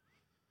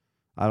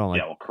 I don't like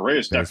Yeah, well,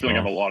 Correa's baseball. definitely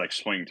have a lot of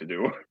explaining to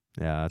do.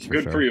 Yeah, that's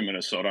good for for sure. you,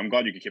 Minnesota. I'm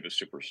glad you could keep a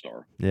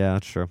superstar. Yeah,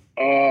 that's true.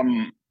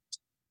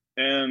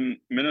 And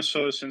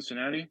Minnesota,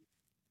 Cincinnati,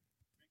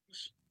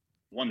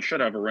 one should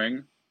have a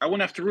ring. I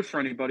wouldn't have to root for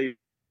anybody.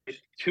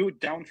 2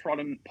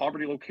 downtrodden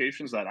poverty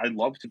locations that I'd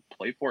love to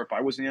play for if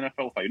I was in the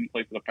NFL, if I didn't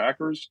play for the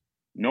Packers.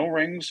 No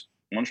rings.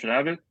 One should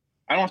have it.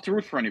 I don't have to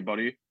root for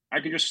anybody.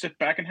 I could just sit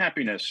back in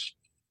happiness.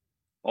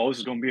 Oh, this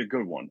is going to be a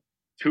good one.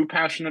 2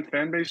 passionate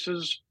fan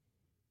bases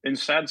in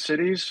sad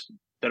cities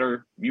that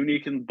are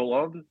unique and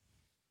beloved.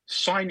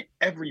 Sign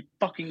every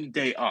fucking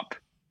day up.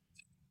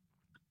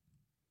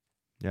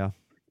 Yeah.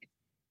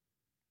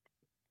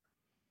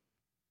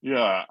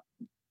 Yeah.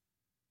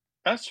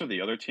 As for the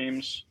other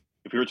teams,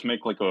 if you were to make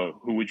a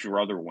who would you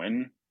rather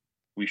win,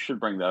 we should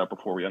bring that up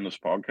before we end this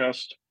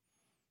podcast.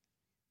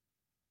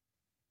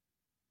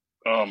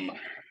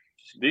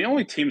 The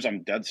only teams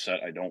I'm dead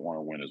set I don't want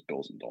to win is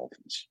Bills and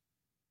Dolphins.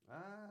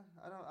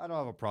 I don't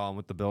have a problem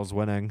with the Bills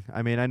winning.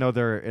 I mean, I know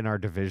they're in our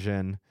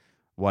division,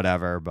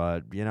 whatever,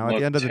 but at the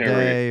end of the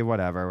day,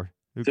 whatever.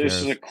 Who cares?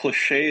 This is a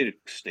cliched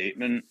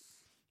statement.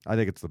 I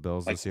think it's the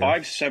Bills this year.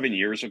 5-7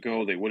 years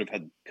ago, they would have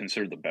had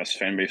considered the best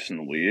fan base in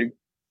the league.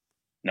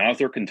 Now that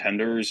they're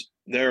contenders,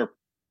 they're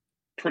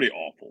pretty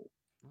awful.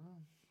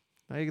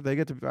 They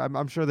get to.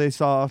 I'm sure they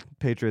saw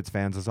Patriots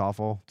fans as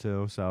awful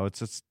too. So it's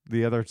just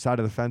the other side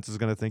of the fence is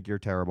going to think you're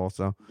terrible.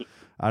 So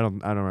I don't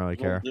really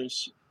care.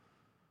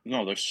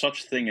 There's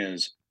such thing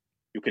as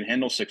you can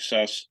handle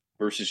success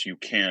versus you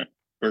can't,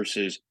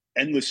 versus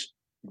endless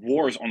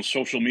wars on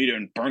social media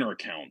and burner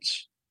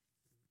accounts.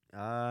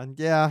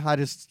 Yeah, I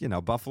just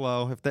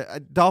Buffalo. If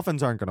the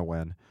Dolphins aren't going to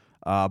win,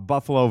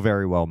 Buffalo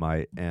very well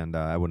might, and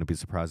I wouldn't be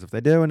surprised if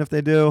they do. And if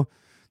they do,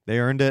 they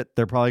earned it.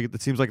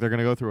 It seems like they're going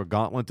to go through a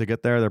gauntlet to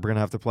get there. They're going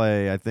to have to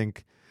play, I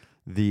think,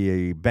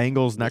 the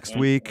Bengals next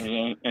week.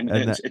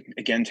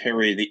 Again,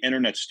 Terry, the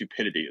internet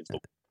stupidity is the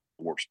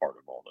worst part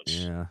of all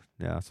this.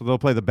 Yeah. So they'll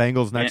play the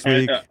Bengals next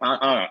week.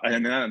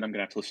 And then I'm going to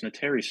have to listen to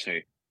Terry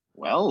say,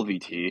 "Well,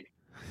 VT,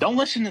 don't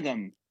listen to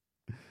them."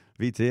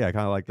 VT, I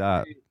kind of like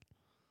that.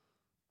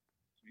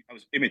 I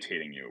was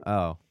imitating you.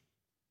 Oh,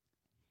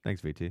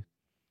 thanks, VT.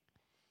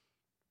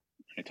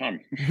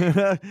 Anytime.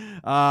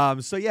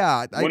 So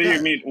yeah. What do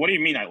you mean? What do you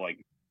mean? I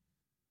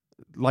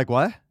like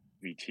what?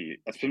 VT.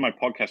 That's been my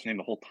podcast name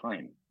the whole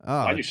time.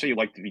 Oh. Why'd you say you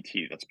like the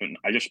VT?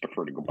 I just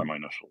prefer to go by my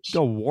initials.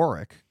 Go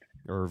Warwick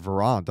or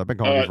Verant. I've been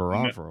calling you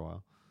Verant for a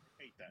while.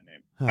 I hate that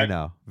name. I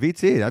know.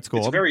 VT, that's cool.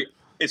 It's very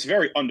it's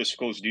very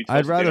undisclosed details.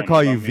 I'd They rather don't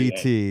call know you about me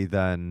VT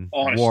than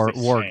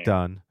Honestly, work same.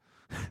 done.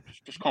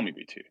 Just call me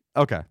BT.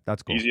 Okay,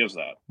 that's cool. Easy as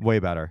that. Way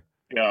better.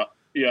 Yeah.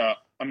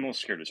 I'm a little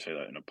scared to say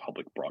that in a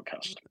public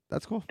broadcast.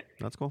 That's cool.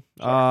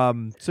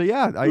 Sorry. So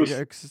yeah,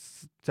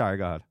 sorry,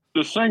 go ahead.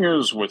 The thing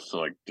is with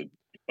like the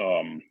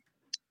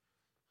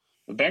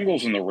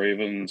Bengals and the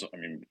Ravens, I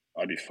mean,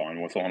 I'd be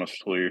fine with,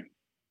 honestly.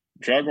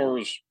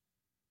 Jaguars,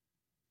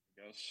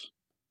 I guess.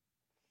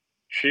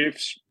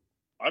 Chiefs,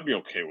 I'd be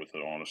okay with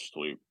it,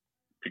 honestly,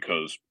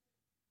 because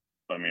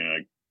I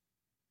mean,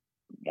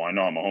 why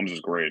not? Mahomes is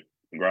great.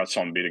 Congrats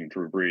on beating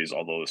Drew Brees.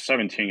 Although the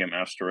 17-game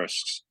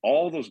asterisks,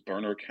 all those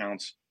burner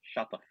counts,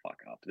 shut the fuck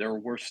up. There are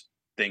worse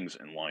things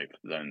in life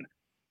than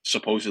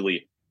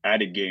supposedly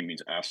added game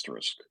means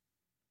asterisk.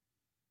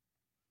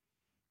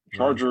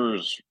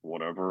 Chargers,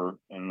 whatever,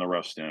 and the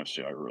rest of the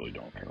NFC, I really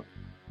don't care.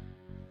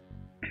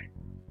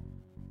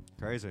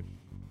 Crazy.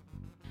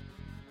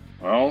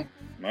 Well,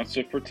 that's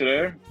it for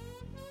today.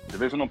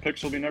 Divisional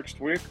picks will be next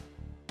week.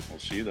 We'll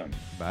see you then.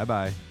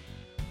 Bye-bye.